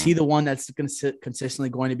 Mm-hmm. Is he the one that's consistently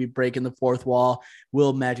going to be breaking the fourth wall?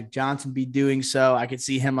 Will Magic Johnson be doing so? I could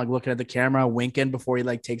see him like looking at the camera, winking before he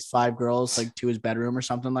like takes 5 girls like to his bedroom or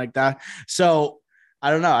something like that. So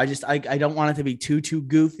I don't know. I don't want it to be too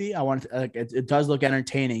goofy. I want it to, it does look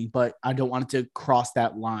entertaining, but I don't want it to cross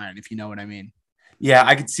that line, if you know what I mean. Yeah,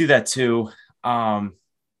 I could see that too.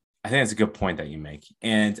 I think that's a good point that you make.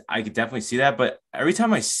 And I could definitely see that. But every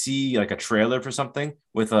time I see like a trailer for something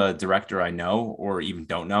with a director I know or even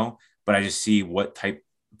don't know, but I just see what type,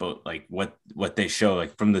 but like what they show,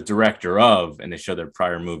 like from the director of, and they show their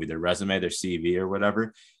prior movie, their resume, their CV or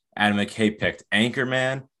whatever. Adam McKay picked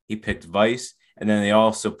Anchorman, he picked Vice, and then they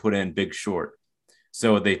also put in Big Short.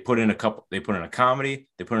 So they put in a comedy, they put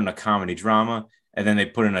in a comedy drama, and then they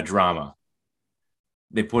put in a drama.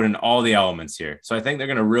 They put in all the elements here. So I think I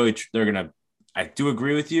do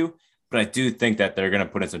agree with you, but I do think that they're going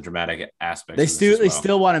to put in some dramatic aspects. They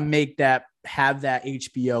still want to have that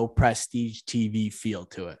HBO prestige TV feel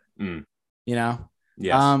to it. You know?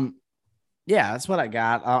 Yes. Yeah, that's what I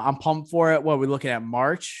got. I'm pumped for it. What we're looking at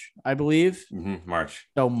March, I believe. March.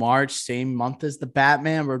 So March, same month as the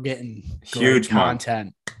Batman. We're getting huge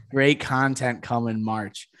content. Great content coming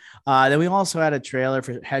March. Then we also had a trailer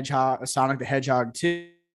for Sonic the Hedgehog 2.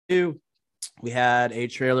 We had a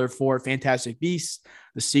trailer for Fantastic Beasts: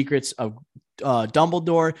 The Secrets of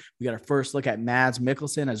Dumbledore. We got our first look at Mads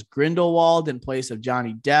Mikkelsen as Grindelwald in place of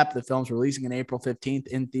Johnny Depp. The film's releasing on April 15th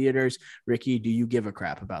in theaters. Ricky, do you give a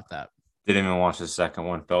crap about that? Didn't even watch the second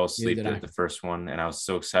one. Fell asleep at the first one, and I was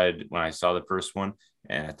so excited when I saw the first one,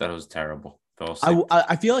 and I thought it was terrible. Fell asleep.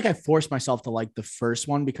 I feel like I forced myself to like the first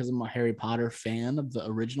one because I'm a Harry Potter fan of the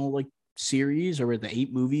original series or the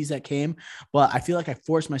 8 movies that came, but I feel like I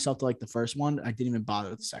forced myself to like the first one. I didn't even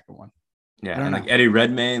bother with the second one. Yeah, and Eddie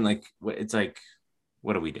Redmayne, it's like,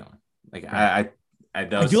 what are we doing? Like, right.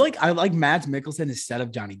 I like Mads Mikkelsen instead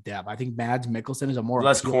of Johnny Depp. I think Mads Mikkelsen is a more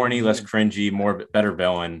less corny, less cringy, more better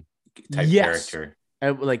villain type character.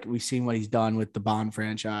 Like we've seen what he's done with the Bond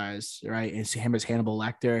franchise, right? And him as Hannibal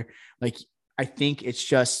Lecter. Like I think it's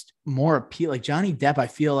just more appeal. Like Johnny Depp, I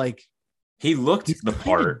feel like he looked the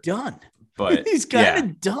part done, but he's kind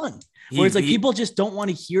of done. Whereas people just don't want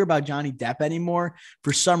to hear about Johnny Depp anymore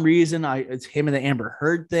for some reason. It's him and the Amber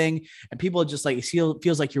Heard thing, and people are just like, it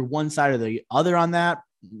feels like you're one side or the other on that.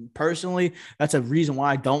 Personally, that's a reason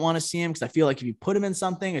why I don't want to see him, because I feel like if you put him in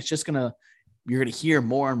something, it's just you're gonna hear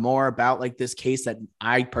more and more about like this case that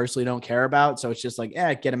I personally don't care about. So it's just like,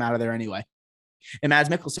 get him out of there anyway. And Mads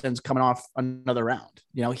Mikkelsen's coming off another round.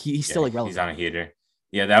 You know, he's still relevant. He's on a heater.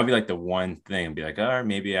 Yeah, that would be like the one thing. I'd be like,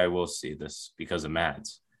 maybe I will see this because of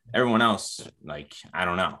Mads. Everyone else, like, I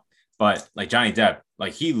don't know. But like Johnny Depp,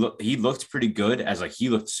 like he looked pretty good, as like he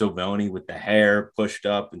looked so villainy with the hair pushed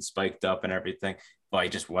up and spiked up and everything, but he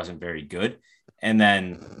just wasn't very good. And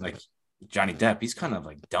then like Johnny Depp, he's kind of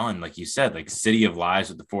like done, like you said, like City of Lies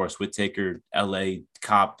with the Forest Whitaker LA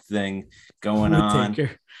cop thing going on.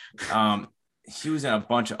 He was in a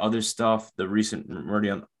bunch of other stuff. The recent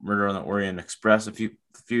Murder on the Orient Express a few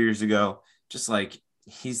years ago. Just like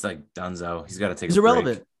he's like donezo. He's got to take. He's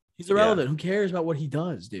irrelevant. Break. He's irrelevant. Who cares about what he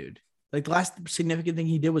does, dude? Like the last significant thing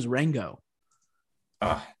he did was Rango.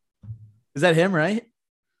 Is that him, right?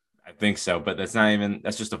 I think so, but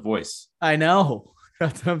that's just a voice. I know.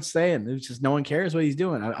 That's what I'm saying. It's just no one cares what he's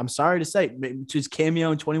doing. I'm sorry to say, just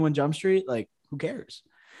cameo in 21 Jump Street. Like, who cares?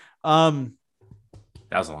 That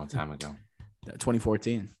was a long time ago.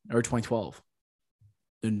 2014 or 2012.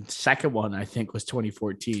 The second one, I think, was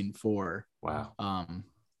 2014 for. Wow.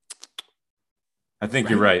 I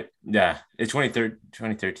think you're right. Yeah. It's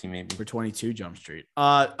 2013 maybe. For 22 Jump Street.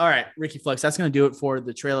 All right, Ricky Flex. That's going to do it for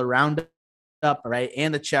the trailer roundup, all right,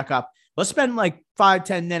 and the checkup. Let's spend like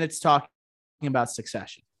 5-10 minutes talking about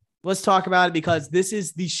Succession. Let's talk about it because this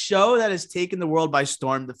is the show that has taken the world by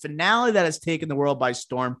storm, the finale that has taken the world by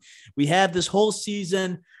storm. We have this whole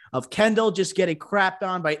season of Kendall just getting crapped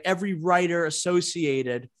on by every writer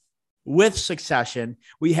associated with Succession.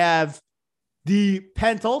 We have the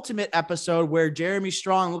penultimate episode where Jeremy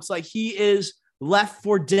Strong looks like he is left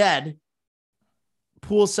for dead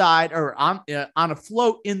poolside or on a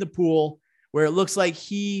float in the pool, where it looks like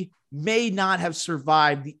he may not have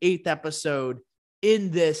survived the 8th episode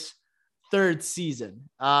in this 3rd season.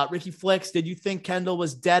 Ricky Flicks, did you think Kendall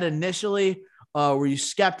was dead initially? Were you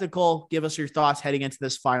skeptical? Give us your thoughts heading into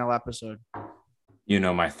this final episode. You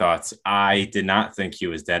know my thoughts. I did not think he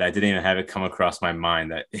was dead. I didn't even have it come across my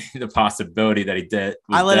mind that the possibility that he did.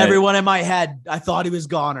 I let everyone in my head. I thought he was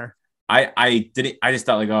goner. I didn't. I just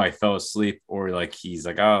thought like, I fell asleep, or like he's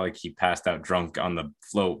like, like he passed out drunk on the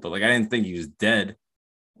float. But like I didn't think he was dead.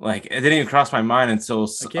 Like it didn't even cross my mind until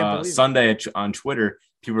Sunday on Twitter.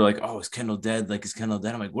 People were like, "Oh, is Kendall dead? Like, is Kendall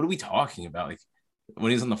dead?" I'm like, "What are we talking about? Like,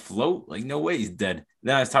 when he's on the float? Like, no way he's dead."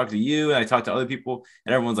 Then I talked to you, and I talked to other people,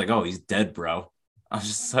 and everyone's like, "Oh, he's dead, bro." I was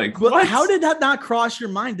just like, "What? How did that not cross your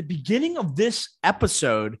mind?" The beginning of this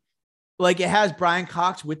episode, like it has Brian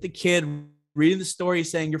Cox with the kid reading the story,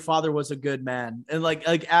 saying your father was a good man, and like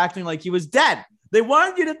acting like he was dead. They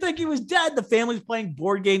wanted you to think he was dead. The family's playing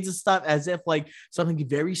board games and stuff as if like something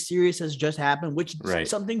very serious has just happened, which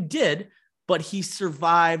something did. but he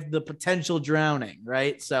survived the potential drowning,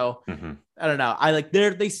 right? So Mm-hmm. I don't know. I like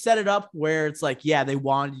they set it up where it's like, yeah, they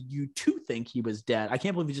wanted you to think he was dead. I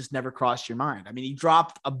can't believe it just never crossed your mind. I mean, he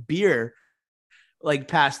dropped a beer, like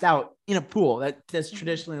passed out in a pool. That's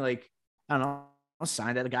traditionally like, I don't know, a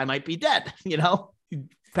sign that the guy might be dead, you know, he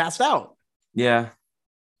passed out. Yeah.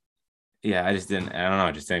 Yeah. I don't know.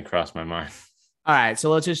 It just didn't cross my mind. All right, so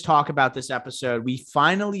let's just talk about this episode. We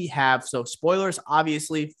finally have, so spoilers,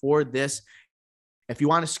 obviously, for this. If you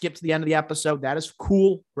want to skip to the end of the episode, that is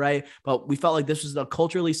cool, right? But we felt like this was a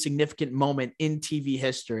culturally significant moment in TV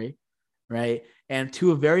history, right? And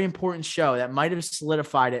to a very important show that might have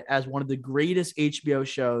solidified it as one of the greatest HBO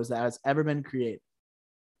shows that has ever been created.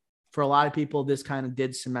 For a lot of people, this kind of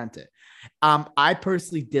did cement it. I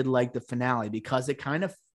personally did like the finale because it kind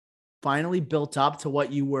of finally built up to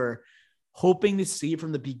what you were hoping to see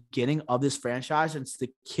from the beginning of this franchise. It's the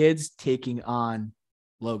kids taking on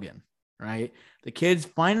Logan, right? The kids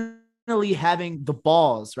finally having the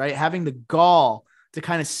balls, right? Having the gall to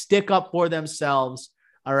kind of stick up for themselves,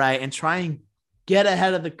 all right, and try and get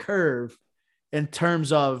ahead of the curve in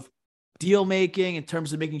terms of deal making, in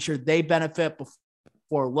terms of making sure they benefit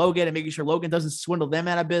before Logan and making sure Logan doesn't swindle them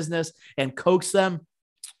out of business and coax them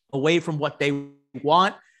away from what they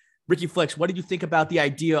want. Ricky Flicks, what did you think about the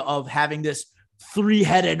idea of having this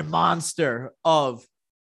three-headed monster of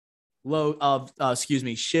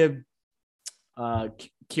Shiv,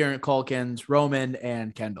 Kieran Culkin's, Roman,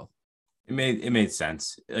 and Kendall? It made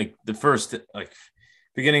sense. Like the first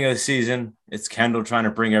beginning of the season, it's Kendall trying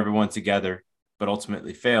to bring everyone together, but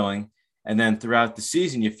ultimately failing. And then throughout the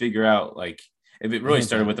season, you figure out like if it really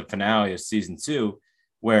started with the finale of season 2,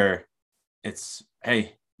 where it's,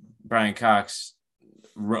 hey, Brian Cox,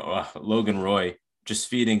 Logan Roy just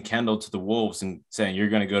feeding Kendall to the wolves and saying you're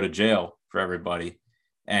going to go to jail for everybody,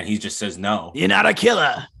 and he just says no. You're not a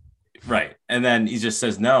killer, right? And then he just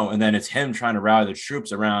says no, and then it's him trying to rally the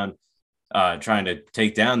troops around, trying to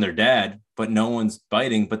take down their dad, but no one's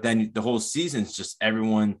biting. But then the whole season's just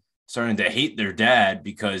everyone starting to hate their dad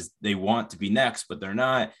because they want to be next, but they're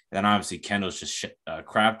not. And then obviously Kendall's just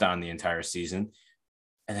crapped on the entire season,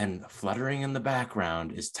 and then fluttering in the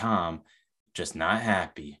background is Tom. Just not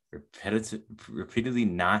happy, repeatedly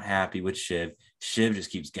not happy with Shiv. Shiv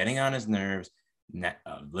just keeps getting on his nerves a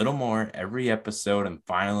little more every episode. And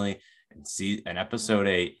finally, in episode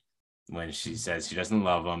 8, when she says she doesn't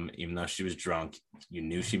love him, even though she was drunk, you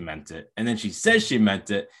knew she meant it. And then she says she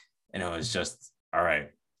meant it. And it was just, all right,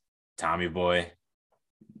 Tommy boy,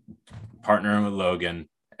 partnering with Logan.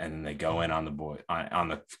 And then they go in on the boy, on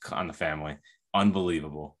the family.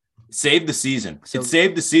 Unbelievable. Saved the season. It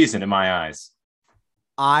saved the season in my eyes.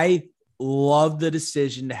 I love the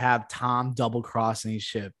decision to have Tom double crossing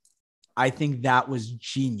Shiv. I think that was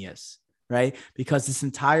genius, right? Because this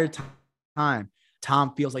entire time,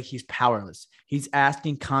 Tom feels like he's powerless. He's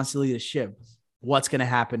asking constantly to Shiv, what's going to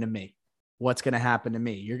happen to me? What's going to happen to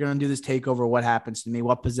me? You're going to do this takeover. What happens to me?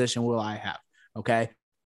 What position will I have? Okay.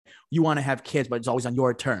 You want to have kids, but it's always on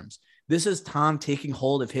your terms. This is Tom taking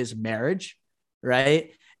hold of his marriage,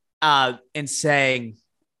 right? And saying,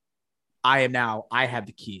 I have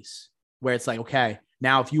the keys, where it's like, okay,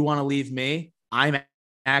 now if you want to leave me, I'm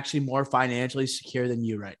actually more financially secure than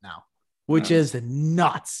you right now, which is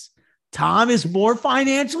nuts. Tom is more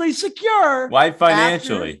financially secure. Why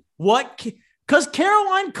financially? What? Because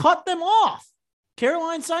Caroline cut them off.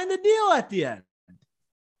 Caroline signed the deal at the end.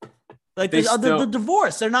 Like the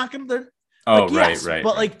divorce. They're not going to. Oh, like, right, yes, right.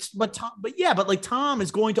 But Tom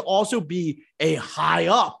is going to also be a high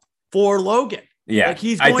up for Logan. Yeah, like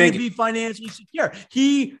he's going to be financially secure.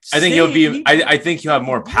 I think he'll have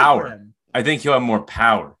more power. I think he'll have more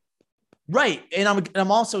power. Right, and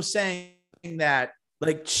I'm also saying that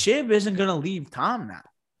like Shiv isn't going to leave Tom now.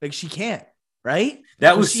 Like she can't. Right.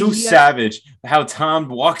 That was so savage. How Tom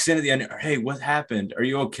walks in at the end. Hey, what happened? Are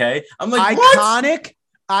you okay? I'm like,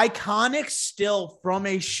 iconic still from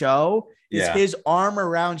a show is his arm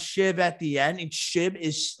around Shiv at the end, and Shiv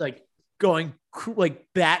is like going like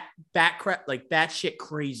bat shit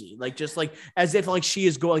crazy, like just like as if like she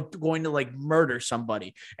is going to like murder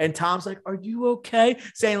somebody. And Tom's like, "Are you okay?"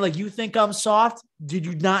 Saying like, "You think I'm soft? Did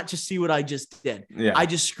you not just see what I just did? Yeah, I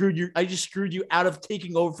just screwed you out of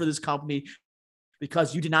taking over for this company."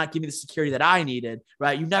 Because you did not give me the security that I needed,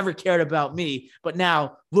 right? You never cared about me, but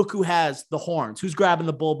now look who has the horns. Who's grabbing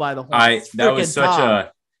the bull by the horns? That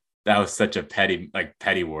was such a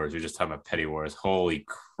petty wars. We're just talking about petty wars. Holy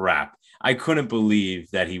crap. I couldn't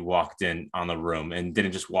believe that he walked in on the room and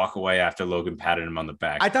didn't just walk away after Logan patted him on the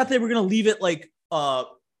back. I thought they were going to leave it like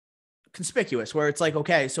conspicuous, where it's like,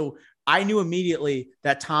 okay, so I knew immediately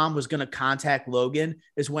that Tom was going to contact Logan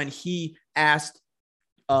is when he asked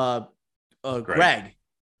Greg,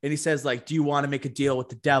 and he says, like, do you want to make a deal with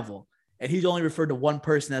the devil? And he's only referred to one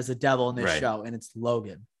person as the devil in this show, and it's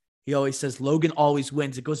Logan. He always says Logan always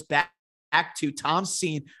wins. It goes back to Tom's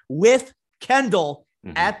scene with Kendall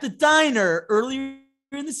at the diner earlier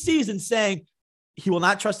in the season saying he will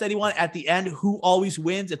not trust anyone. At the end, who always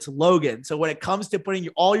wins? It's Logan. So when it comes to putting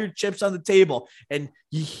all your chips on the table and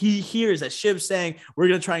he hears that Shiv saying, we're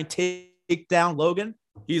going to try and take down Logan,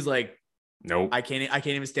 he's like, nope, I can't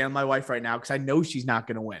even stand with my wife right now because I know she's not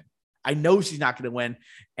going to win. I know she's not going to win.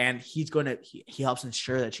 And he helps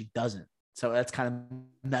ensure that she doesn't. So that's kind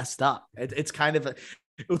of messed up. It's kind of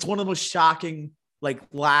it's one of the most shocking, like,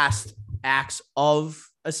 last acts of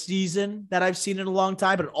a season that I've seen in a long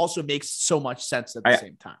time, but it also makes so much sense at the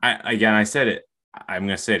same time. I said it. I'm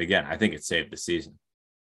going to say it again. I think it saved the season.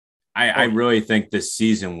 I really think this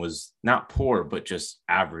season was not poor, but just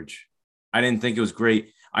average. I didn't think it was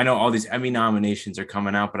great. I know all these Emmy nominations are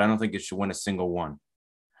coming out, but I don't think it should win a single one.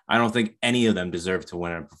 I don't think any of them deserve to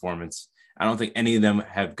win a performance. I don't think any of them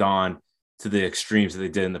have gone to the extremes that they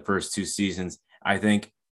did in the first two seasons. I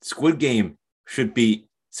think Squid Game should beat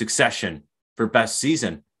Succession for best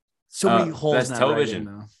season. So many holes best in that television.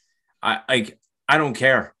 Writing, I don't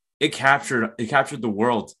care. It captured the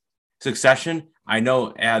world. Succession, I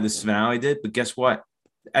know this finale did, but guess what?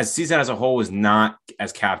 As season as a whole was not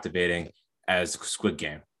as captivating as Squid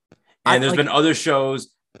Game. And there's been other shows.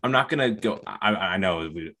 I'm not gonna go. I know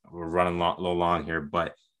we're running a little long here,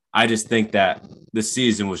 but I just think that the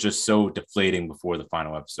season was just so deflating before the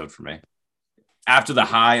final episode for me. After the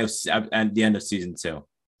high of at the end of season 2.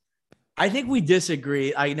 I think we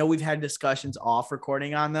disagree. I know we've had discussions off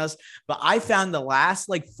recording on this, but I found the last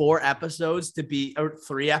 3 episodes to be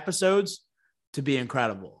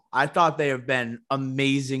incredible. I thought they have been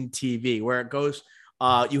amazing TV where it goes.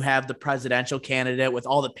 You have the presidential candidate with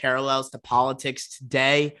all the parallels to politics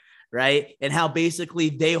today, right? And how basically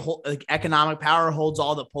they hold economic power holds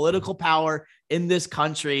all the political power in this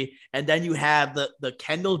country. And then you have the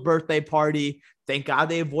Kendall's birthday party. Thank God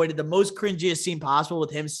they avoided the most cringiest scene possible with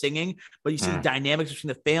him singing, but you see the dynamics between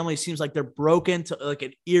the family. It seems like they're broken to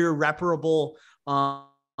an irreparable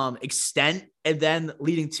extent. And then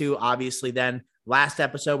leading to obviously then last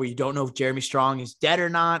episode where you don't know if Jeremy Strong is dead or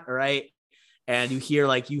not. All right. And you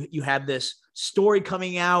hear you have this story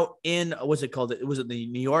coming out in, what's it called? Was it the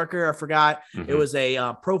New Yorker? I forgot. It was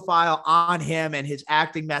a profile on him and his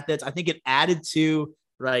acting methods. I think it added to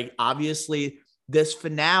obviously this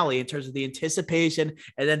finale in terms of the anticipation.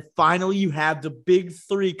 And then finally you have the big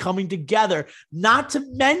 3 coming together, not to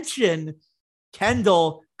mention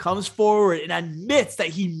Kendall comes forward and admits that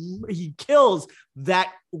he kills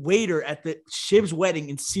that waiter at the Shiv's wedding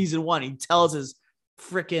in season 1. He tells his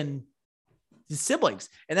siblings,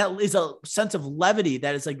 and that is a sense of levity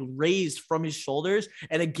that is raised from his shoulders,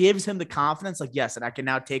 and it gives him the confidence yes, and I can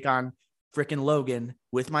now take on Logan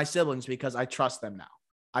with my siblings because I trust them now.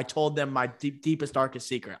 I told them my deepest, darkest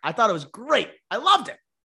secret. I thought it was great. I loved it.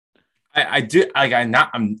 I do. I'm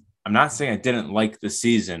not saying I didn't like the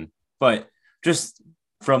season, but just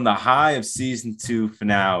from the high of season 2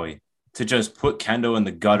 finale to just put Kendall in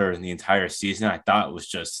the gutter in the entire season, I thought it was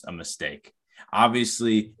just a mistake.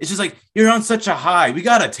 Obviously, it's just you're on such a high. We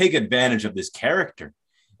got to take advantage of this character.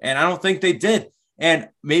 And I don't think they did. And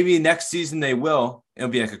maybe next season they will. It'll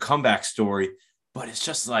be a comeback story. But it's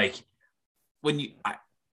just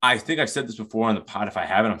I think I've said this before on the pod. If I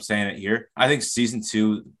haven't, I'm saying it here. I think season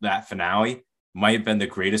 2, that finale, might have been the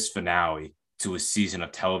greatest finale to a season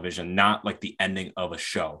of television, not the ending of a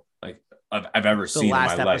show I've ever seen in my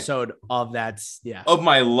life. The last episode of that, of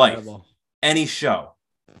my life, incredible. Any show.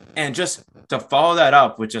 And just to follow that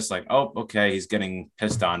up with just oh, okay, he's getting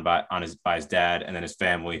pissed on by his dad and then his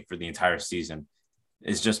family for the entire season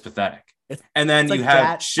is just pathetic. And then you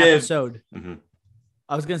have Shiv. Episode.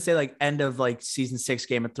 I was going to say end of season 6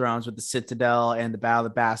 Game of Thrones with the Citadel and the Battle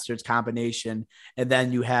of the Bastards combination. And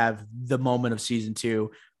then you have the moment of season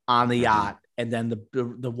 2 on the yacht. And then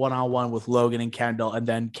the one-on-one with Logan and Kendall, and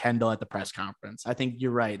then Kendall at the press conference. I think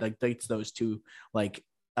you're right. It's those 2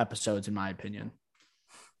 episodes in my opinion.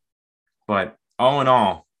 But all in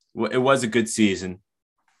all, it was a good season.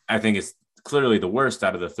 I think it's clearly the worst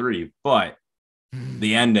out of the 3, but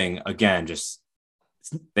the ending, again, just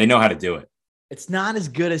they know how to do it. It's not as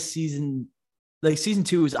good as season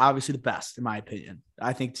 2 is obviously the best, in my opinion.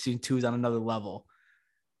 I think season 2 is on another level.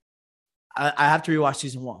 I have to rewatch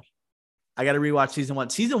season 1. I got to rewatch season 1.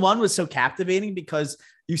 Season 1 was so captivating because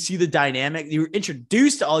you see the dynamic. You were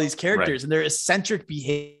introduced to all these characters and their eccentric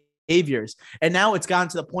behaviors. And now it's gotten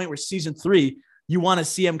to the point where season 3, you want to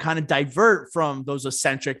see them kind of divert from those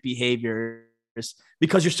eccentric behaviors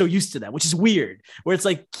because you're so used to them, which is weird. Where it's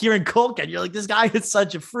like Kieran Culkin, you're like, this guy is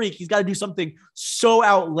such a freak. He's got to do something so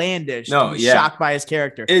outlandish to be shocked by his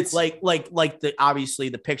character. It's like the obviously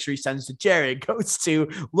the picture he sends to Jerry goes to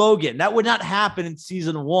Logan. That would not happen in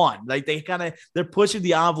season 1. Like they're pushing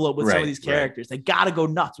the envelope with some of these characters. They got to go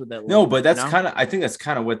nuts with that. No, but that's kind of I think that's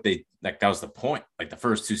kind of what they like. That was the point. Like the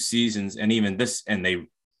first 2 seasons, and even this, and they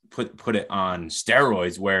put it on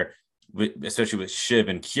steroids where. Especially with Shiv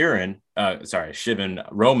and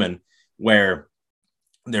Roman, where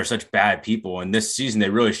they're such bad people. And this season, they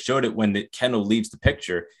really showed it when Kendall leaves the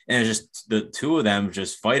picture, and it's just the 2 of them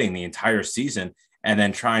just fighting the entire season and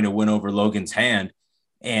then trying to win over Logan's hand.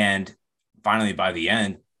 And finally, by the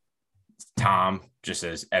end, Tom just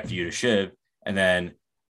says F you to Shiv. And then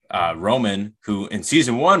Roman, who in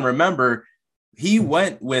season 1, remember, he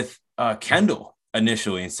went with Kendall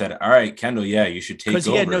initially and said, all right, Kendall, yeah, you should take over. Because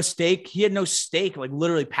he had no stake, like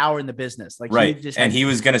literally power in the business. Like he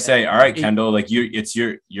was going to say, all right, Kendall, like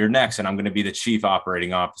you're next, and I'm going to be the chief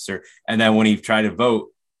operating officer. And then when he tried to vote,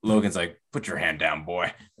 Logan's like, put your hand down,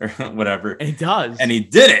 boy, or whatever. And he does. And he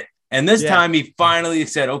did it. And this time he finally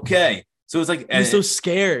said, okay. So it's like, he's so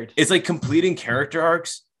scared. It's like completing character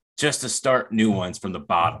arcs just to start new ones from the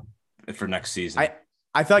bottom for next season.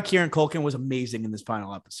 I thought Kieran Culkin was amazing in this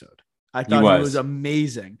final episode. I thought he was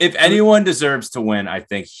amazing. If anyone deserves to win, I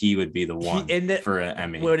think he would be the one for an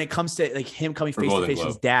Emmy. When it comes to like him coming face to face with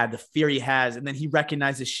his dad, the fear he has, and then he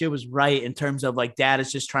recognizes shit was right in terms of like dad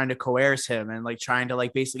is just trying to coerce him and like trying to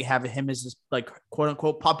like basically have him as this like quote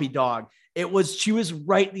unquote puppy dog. She was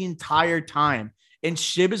right the entire time. And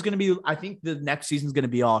Shiv is going to be, I think the next season is going to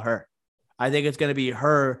be all her. I think it's going to be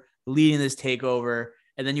her leading this takeover.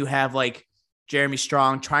 And then you have like Jeremy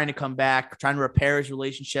Strong trying to come back, trying to repair his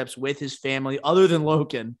relationships with his family other than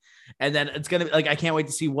Logan. And then it's going to be like, I can't wait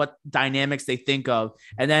to see what dynamics they think of.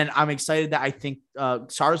 And then I'm excited that I think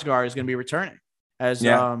Sarsgaard is going to be returning as,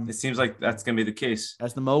 it seems like that's going to be the case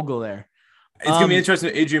as the mogul there. It's going to be interesting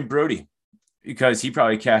with Adrian Brody because he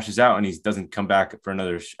probably cashes out and he doesn't come back for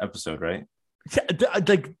another episode. Right.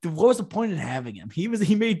 Like, what was the point in having him? He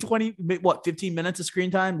made 15 minutes of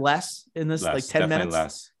screen time less in this, like 10 minutes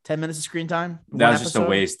less. 10 minutes of screen time. That was just a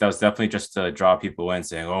waste. That was definitely just to draw people in,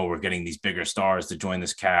 saying, "Oh, we're getting these bigger stars to join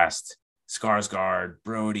this cast." Skarsgård,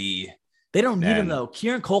 Brody. They don't need him though.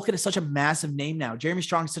 Kieran Culkin is such a massive name now. Jeremy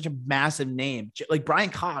Strong is such a massive name. Like Brian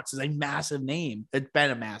Cox is a massive name. It's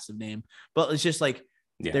been a massive name, but it's just like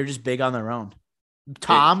they're just big on their own.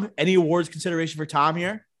 Tom, any awards consideration for Tom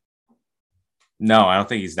here? No, I don't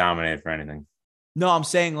think he's nominated for anything. No, I'm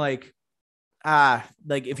saying like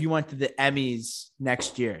if you went to the Emmys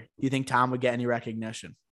next year, do you think Tom would get any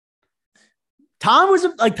recognition? Tom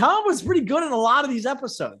was pretty good in a lot of these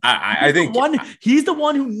episodes. I think he's the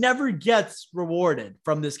one who never gets rewarded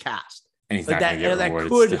from this cast. And he's like not going to get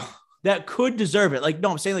rewarded that could deserve it. Like, no,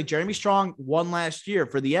 I'm saying like Jeremy Strong won last year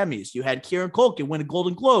for the Emmys. You had Kieran Culkin win a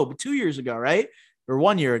Golden Globe 2 years ago, right? Or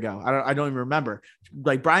 1 year ago. I don't even remember.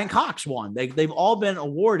 Like Brian Cox won. They've all been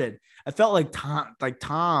awarded. I felt like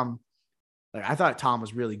Tom. I thought Tom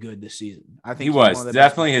was really good this season. I think he was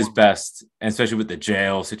definitely his best, and especially with the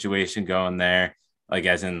jail situation going there. Like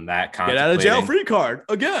as in that get out of jail free card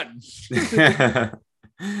again.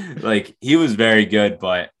 Like he was very good,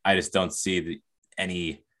 but I just don't see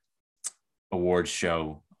any awards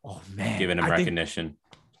show giving him recognition,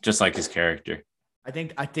 just like his character. I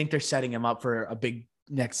think they're setting him up for a big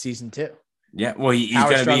next season too. Yeah, well, he's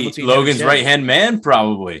going to be Logan's right-hand man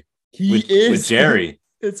probably. With Jerry.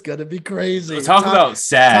 It's going to be crazy. Let's talk about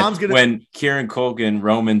sad when Kieran Culkin,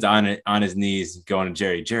 Roman's on his knees going to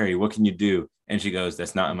Jerry. Jerry, what can you do? And she goes,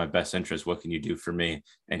 that's not in my best interest. What can you do for me?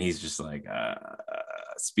 And he's just like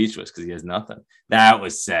speechless because he has nothing. That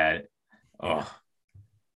was sad. Oh,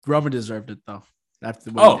 Roman deserved it though.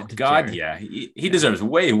 God, Jerry. Yeah. He deserves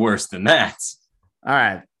way worse than that. All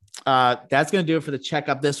right. That's going to do it for the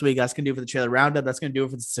checkup this week. That's going to do it for the trailer roundup. That's going to do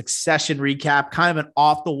it for the Succession recap. Kind of an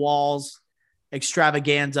off the walls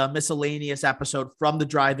extravaganza, miscellaneous episode from the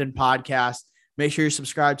Drive-In podcast. Make sure you're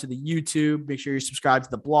subscribed to the YouTube. Make sure you're subscribed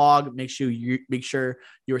to the blog. Make sure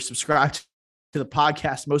you're subscribed to the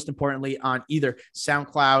podcast. Most importantly, on either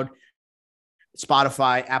SoundCloud,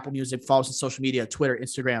 Spotify, Apple Music. Follow us on social media: Twitter,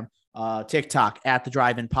 Instagram, TikTok at the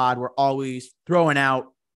Drive-In Pod. We're always throwing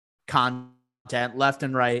out content left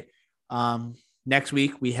and right. Next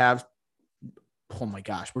week we have, oh my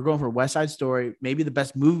gosh, we're going for West Side Story, maybe the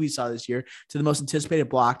best movie we saw this year, to the most anticipated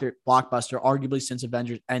blockbuster, arguably since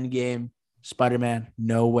Avengers Endgame, Spider-Man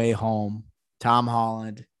No Way Home, Tom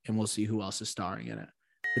Holland, and we'll see who else is starring in it.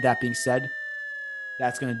 With that being said,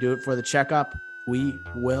 that's going to do it for the checkup. We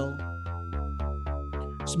will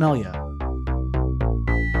smell ya.